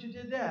done this, but you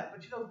did that.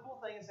 But the cool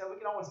thing is that we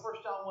can always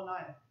 1 John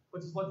 1:9,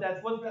 which is what's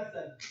that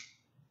say?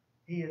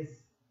 He is,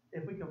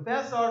 if we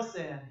confess our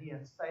sin, He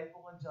is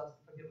faithful and just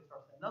to forgive us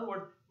our sin. In other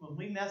words, when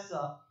we mess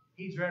up,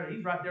 He's ready.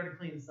 He's right there to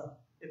clean us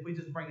up if we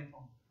just bring it to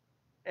Him.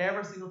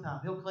 Every single time.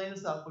 He'll clean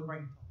us up if we bring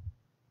it to Him.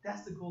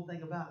 That's the cool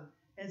thing about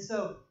it. And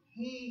so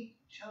He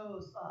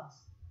chose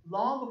us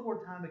long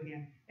before time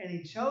began, and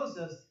He chose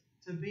us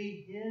to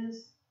be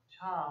His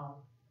child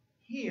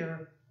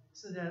here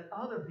so that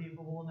other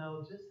people will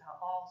know just how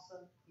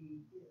awesome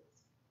He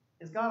is.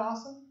 Is God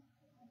awesome?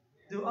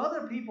 Do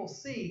other people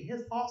see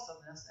His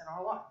awesomeness in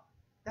our life?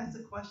 That's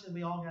the question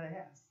we all got to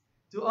ask.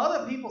 Do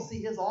other people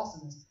see His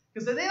awesomeness?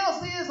 Because if they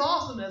don't see His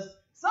awesomeness,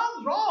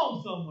 something's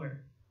wrong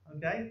somewhere.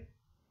 Okay?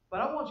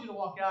 But I want you to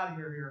walk out of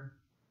here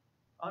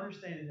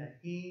understanding that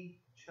He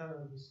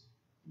chose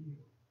you.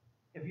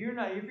 If you're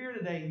here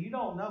today and you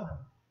don't know Him,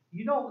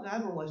 you don't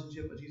have a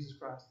relationship with Jesus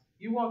Christ.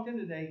 You walked in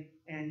today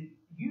and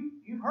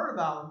you've heard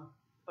about Him,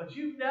 but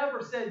you've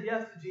never said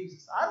yes to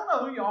Jesus. I don't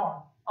know who you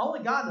are.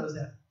 Only God knows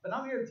that. But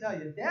I'm here to tell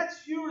you, if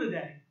that's you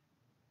today,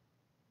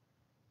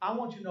 I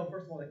want you to know,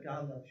 first of all, that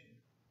God loves you.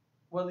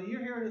 Whether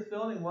you're here in this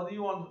building, whether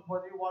you're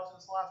watching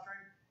this live stream,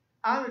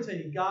 I'm going to tell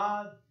you,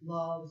 God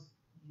loves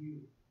you.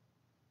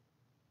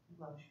 He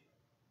loves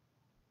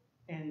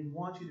you. And He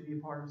wants you to be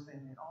a part of His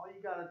family. And all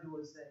you got to do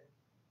is say,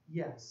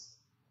 yes,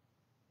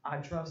 I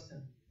trust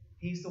Him.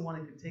 He's the one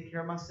that can take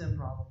care of my sin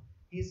problem.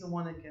 He's the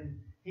one that can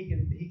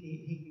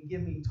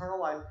give me eternal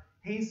life.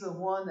 He's the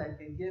one that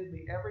can give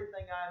me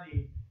everything I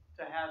need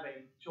to have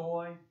a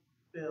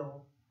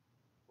joy-filled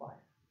life.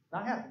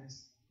 Not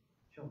happiness,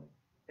 joy.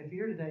 If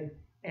you're here today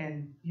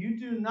and you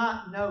do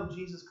not know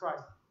Jesus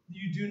Christ,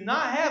 you do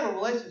not have a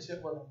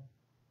relationship with Him,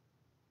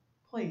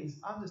 please,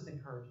 I'm just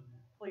encouraging you.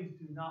 Please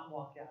do not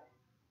walk out.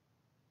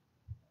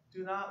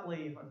 Do not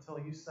leave until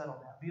you settle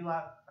down. Be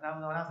like when I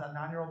was a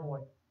 9-year-old boy,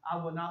 I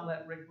would not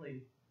let Rick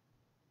leave.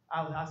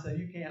 I said,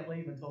 you can't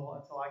leave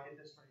until I get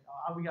this straight.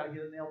 We got to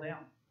get it nailed down.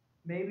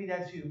 Maybe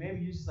that's you.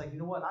 Maybe you're just like, you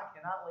know what? I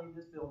cannot leave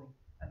this building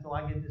until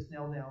I get this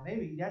nailed down.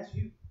 Maybe that's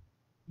you.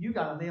 You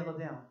got to nail it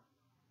down.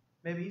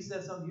 Maybe He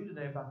said something to you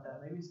today about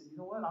that. Maybe He said, you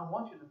know what? I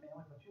want you in the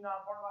family, but you're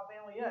not part of my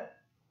family yet.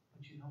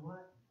 But you know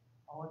what?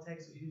 All it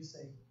takes is you to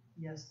say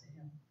yes to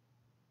Him.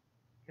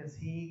 Because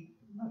He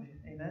loves you.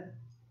 Amen?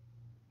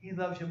 He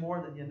loves you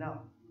more than you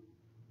know.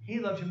 He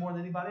loves you more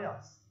than anybody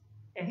else.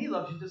 And He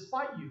loves you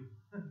despite you.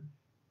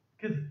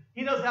 Because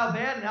He knows how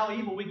bad and how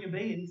evil we can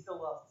be, and He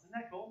still loves us. Isn't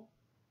that cool?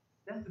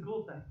 That's the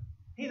cool thing.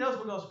 He knows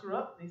we're going to screw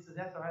up, and He says,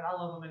 that's all right. I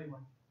love Him anyway.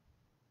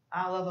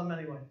 I love Him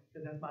anyway,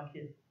 because that's my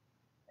kid.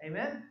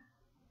 Amen?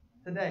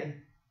 Today,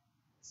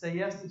 say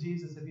yes to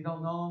Jesus if you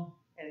don't know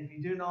Him. And if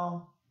you do know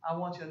Him, I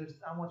want you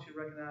to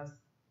recognize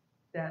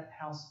that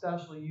how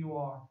special you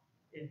are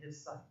in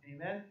His sight.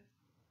 Amen?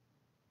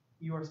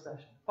 You are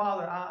special.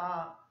 Father,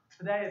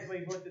 today as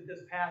we looked at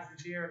this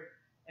passage here,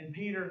 and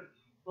Peter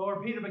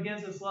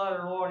begins this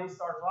letter, Lord, he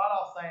starts right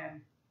off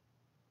saying,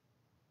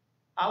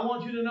 I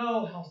want you to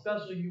know how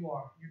special you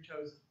are. You're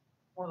chosen.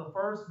 One of the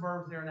first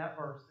verbs there in that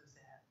verse is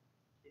that.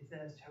 It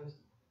says chosen.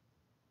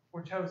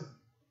 We're chosen.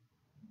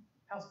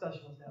 How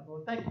special is that,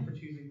 Lord? Thank you for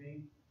choosing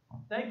me.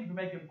 Thank you for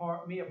making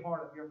me a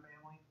part of your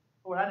family.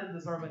 Lord, I didn't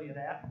deserve any of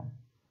that.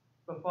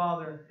 But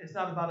Father, it's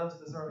not about us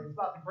deserving. It's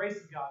about the grace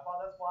of God.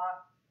 Father, that's why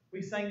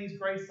we sang these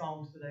grace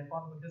songs today,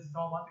 Father, because it's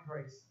all about the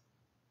grace.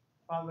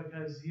 Father,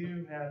 because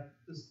you have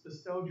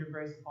bestowed your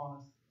grace upon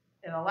us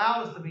and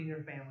allowed us to be in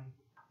your family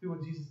through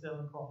what Jesus did on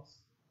the cross.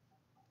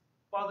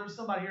 Father, there's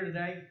somebody here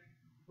today,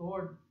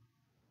 Lord,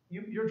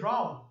 you're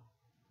drawing.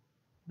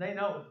 They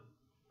know it,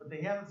 but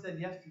they haven't said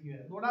yes to you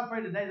yet. Lord, I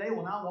pray today they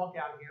will not walk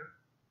out of here.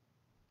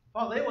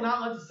 Father, they will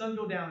not let the sun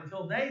go down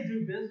until they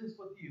do business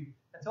with you,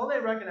 until they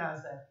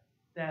recognize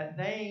that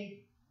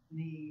they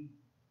need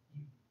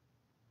you.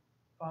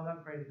 Father, I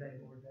pray today,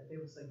 Lord, that they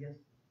will say yes to you.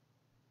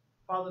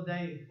 Father,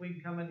 today, we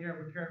can come in here and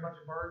we're carrying a bunch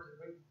of birds,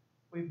 and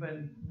we've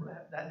been,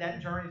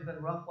 that journey's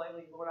been rough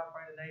lately. Lord, I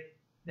pray today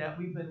that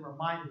we've been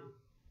reminded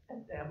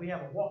that we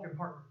have a walking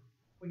partner.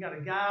 We got a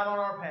guide on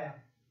our path,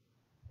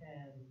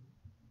 and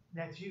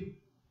that's you.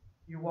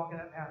 You're walking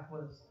that path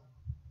with us.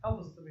 Help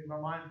us to be more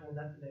mindful of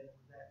that today,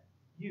 Lord, that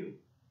you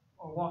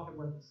are walking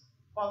with us.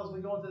 Father, as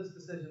we go into this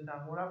decision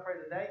time, Lord, I pray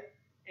today,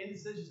 any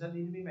decisions that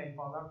need to be made,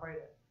 Father, I pray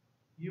that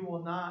you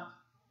will not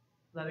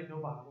let it go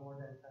by, Lord,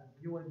 that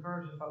you will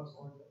encourage the folks,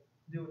 Lord,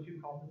 to do what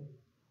you've called to do.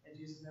 In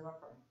Jesus' name I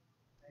pray.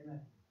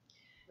 Amen.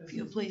 If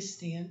you'll please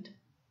stand.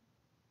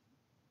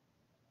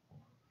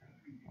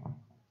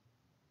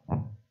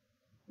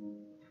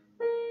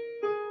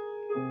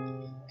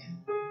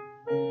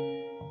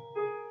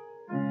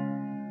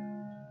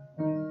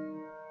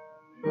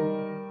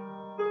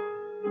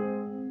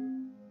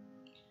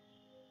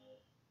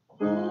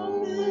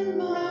 Open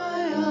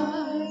my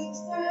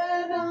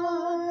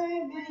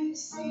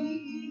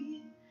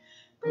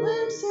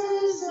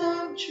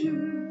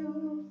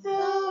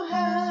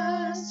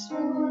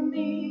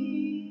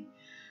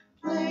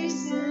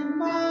place in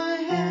my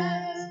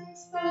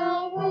hands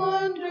the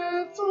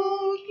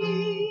wonderful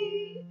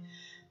key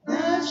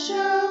that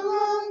shall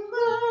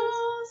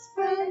unclasp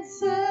and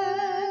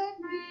set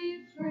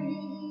me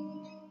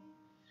free.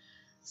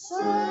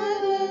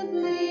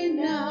 Silently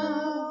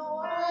now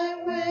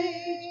I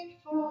wait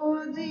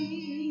for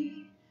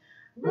thee,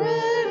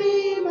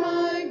 ready,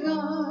 my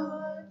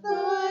God,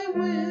 thy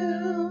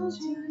will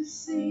to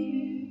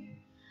see.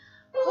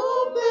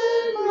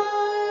 Open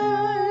my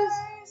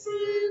eyes,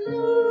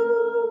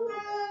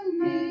 illumine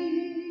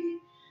me,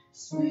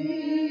 Spirit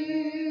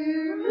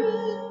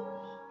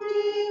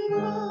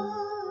divine.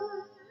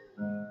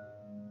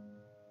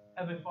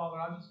 Heavenly Father,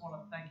 I just want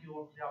to thank you,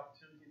 Lord, for the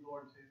opportunity,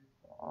 Lord, to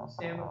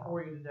stand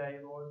before you today,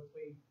 Lord.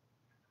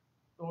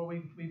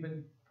 We've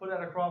been put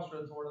at a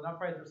crossroads, Lord, and I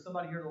pray there's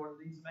somebody here, Lord,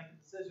 that needs to make a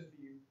decision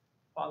for you.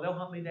 Father, they'll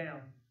hunt me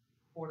down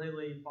before they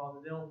leave, Father.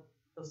 They'll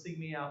seek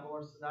me out,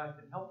 Lord, so that I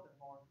can help them,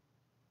 Lord,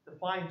 to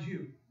find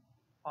you,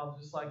 Father,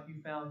 just like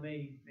you found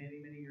me many,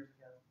 many years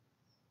ago.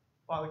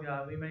 Father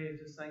God, we may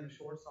just sing a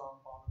short song,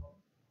 Father.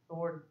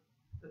 Lord,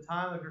 the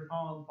time of your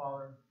calling,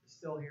 Father, is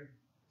still here.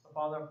 So,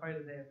 Father, I pray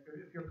today,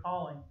 if you're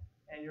calling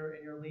and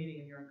you're leading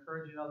and you're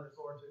encouraging others,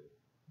 Lord, to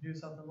do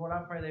something, Lord,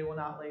 I pray they will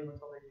not leave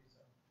until they do so.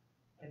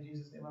 In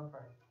Jesus' name I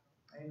pray.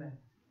 Amen.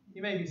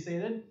 You may be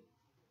seated.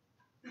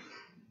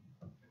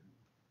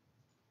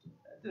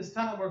 At this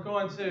time, we're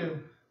going to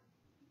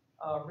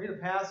read a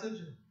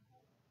passage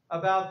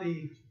about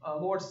the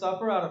Lord's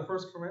Supper out of 1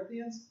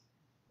 Corinthians.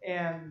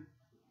 And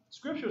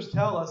scriptures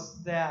tell us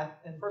that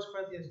in 1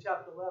 Corinthians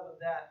chapter 11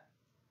 that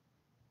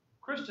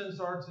Christians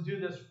are to do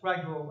this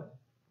regularly.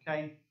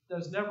 Okay?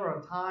 There's never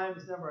a time,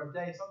 there's never a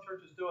day. Some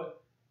churches do it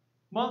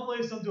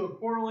monthly, some do it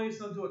quarterly,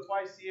 some do it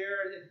twice a year.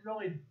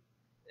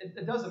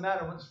 It doesn't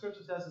matter. What the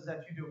scripture says is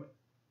that you do it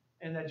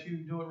and that you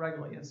do it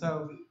regularly. And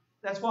so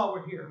that's why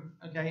we're here.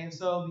 Okay? And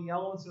so the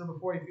elements that are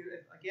before you,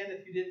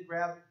 if you didn't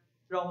grab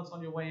your elements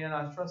on your way in,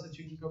 I trust that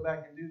you can go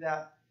back and do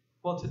that.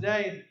 Well,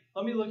 today,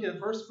 let me look at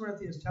 1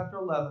 Corinthians chapter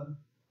 11.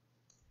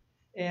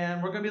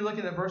 And we're going to be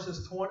looking at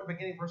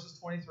beginning verses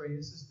 23.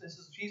 This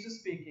is Jesus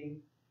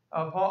speaking.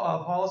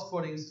 Paul is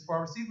quoting, "For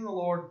I received from the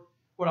Lord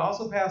what I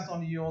also passed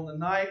on to you on the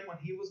night when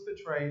he was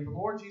betrayed. The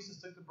Lord Jesus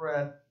took the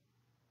bread,"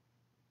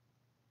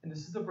 and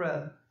this is the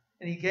bread,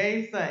 "and he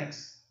gave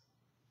thanks,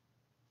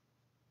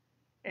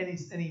 and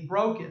he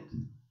broke it,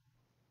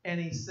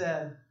 and he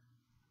said,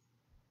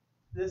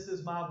 'This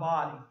is my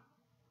body,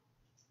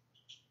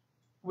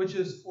 which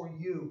is for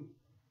you.'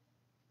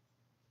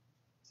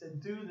 He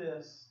said, 'Do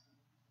this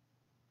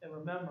in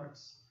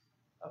remembrance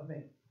of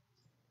me.'"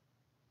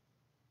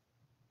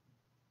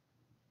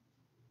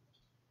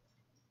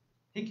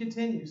 He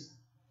continues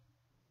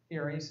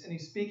here, and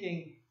he's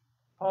speaking.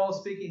 Paul is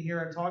speaking here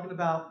and talking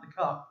about the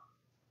cup.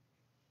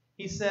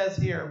 He says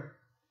here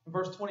in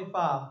verse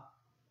 25,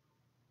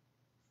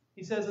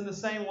 he says, "In the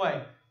same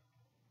way,"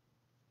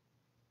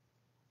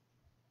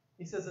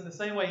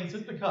 he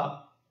took the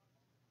cup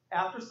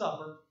after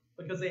supper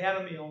because they had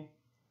a meal,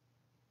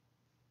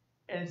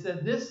 and he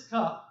said, "This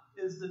cup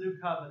is the new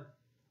covenant."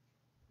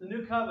 The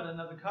new covenant.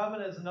 Now, the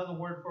covenant is another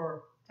word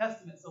for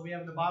testament. So we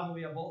have in the Bible,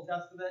 we have Old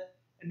Testament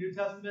and New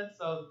Testament.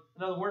 So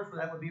another word for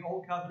that would be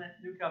Old Covenant,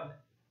 New Covenant,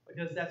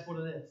 because that's what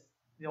it is.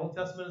 The Old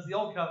Testament is the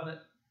Old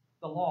Covenant,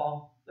 the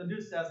law. The New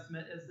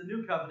Testament is the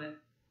New Covenant,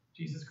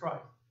 Jesus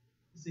Christ.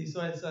 You see, so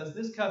it says,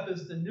 "This cup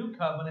is the new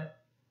covenant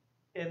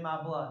in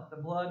my blood." The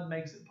blood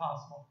makes it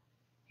possible.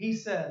 He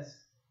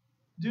says,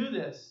 "Do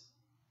this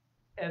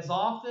as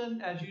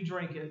often as you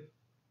drink it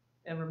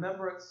in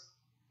remembrance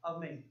of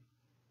me."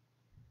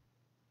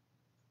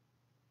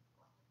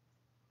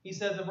 He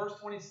says in verse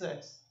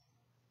 26,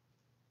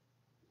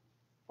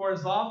 "For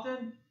as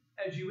often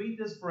as you eat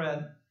this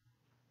bread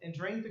and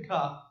drink the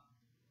cup,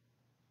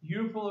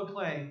 you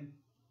proclaim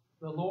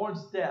the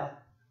Lord's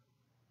death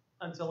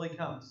until he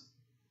comes."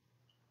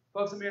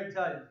 Folks, I'm here to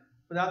tell you,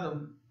 without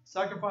the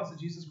sacrifice of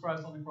Jesus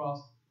Christ on the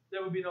cross,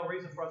 there would be no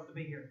reason for us to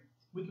be here.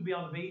 We could be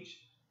on the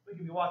beach. We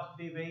could be watching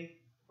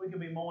TV. We could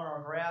be mowing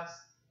our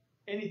grass.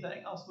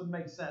 Anything else would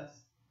make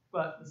sense.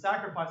 But the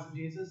sacrifice of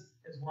Jesus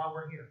is why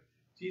we're here.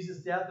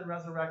 Jesus' death and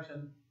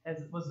resurrection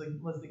was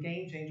the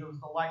game changer, was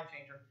the life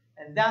changer.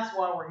 And that's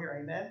why we're here.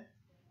 Amen?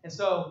 And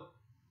so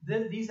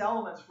these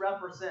elements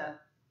represent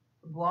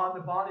the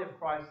body of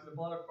Christ, and the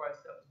blood of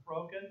Christ that was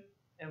broken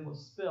and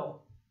was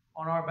spilled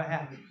on our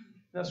behalf.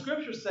 Now,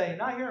 scriptures say,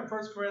 not here in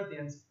 1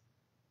 Corinthians,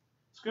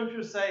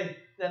 scriptures say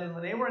that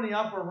when they were in the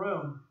upper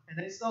room and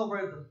they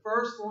celebrated the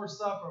first Lord's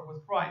Supper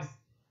with Christ,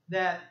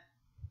 that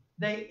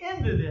they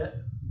ended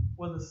it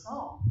with a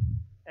song.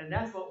 And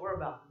that's what we're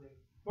about to do.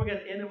 We're going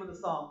to end it with a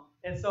song.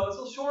 And so it's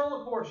a short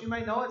little course. You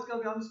may know it's going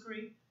to be on the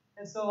screen.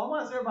 And so I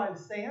want to ask everybody to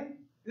stand.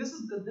 This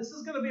is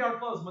going to be our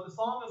close. When the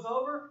song is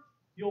over,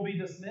 you'll be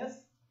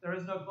dismissed. There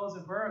is no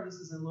closing prayer. This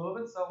is in lieu of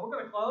it. So we're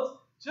going to close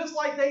just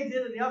like they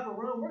did in the upper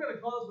room. We're going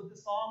to close with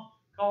this song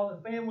called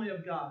 "The Family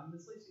of God." And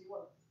Miss Lisa, you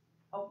want to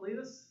help lead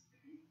us?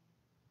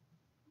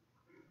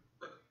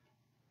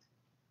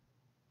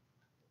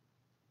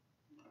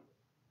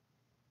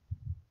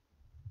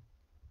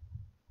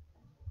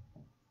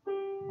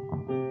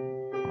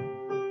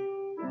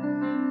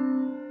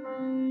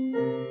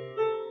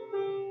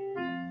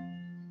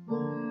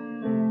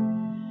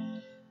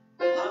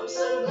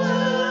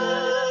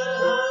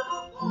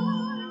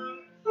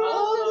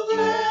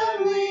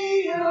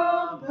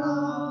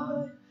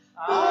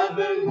 have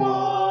been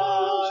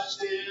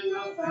washed in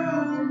the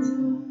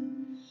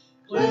fountain,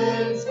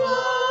 cleansed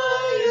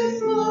by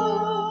His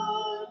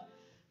blood.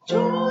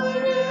 Join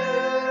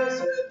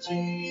heirs with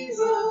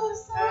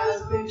Jesus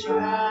as we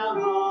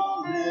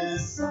travel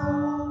this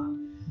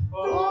song.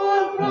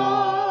 For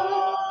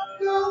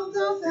part of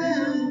the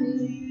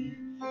family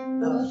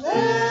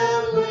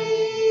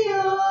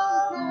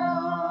of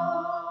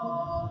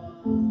God.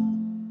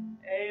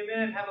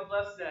 Amen. Have a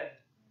blessed day.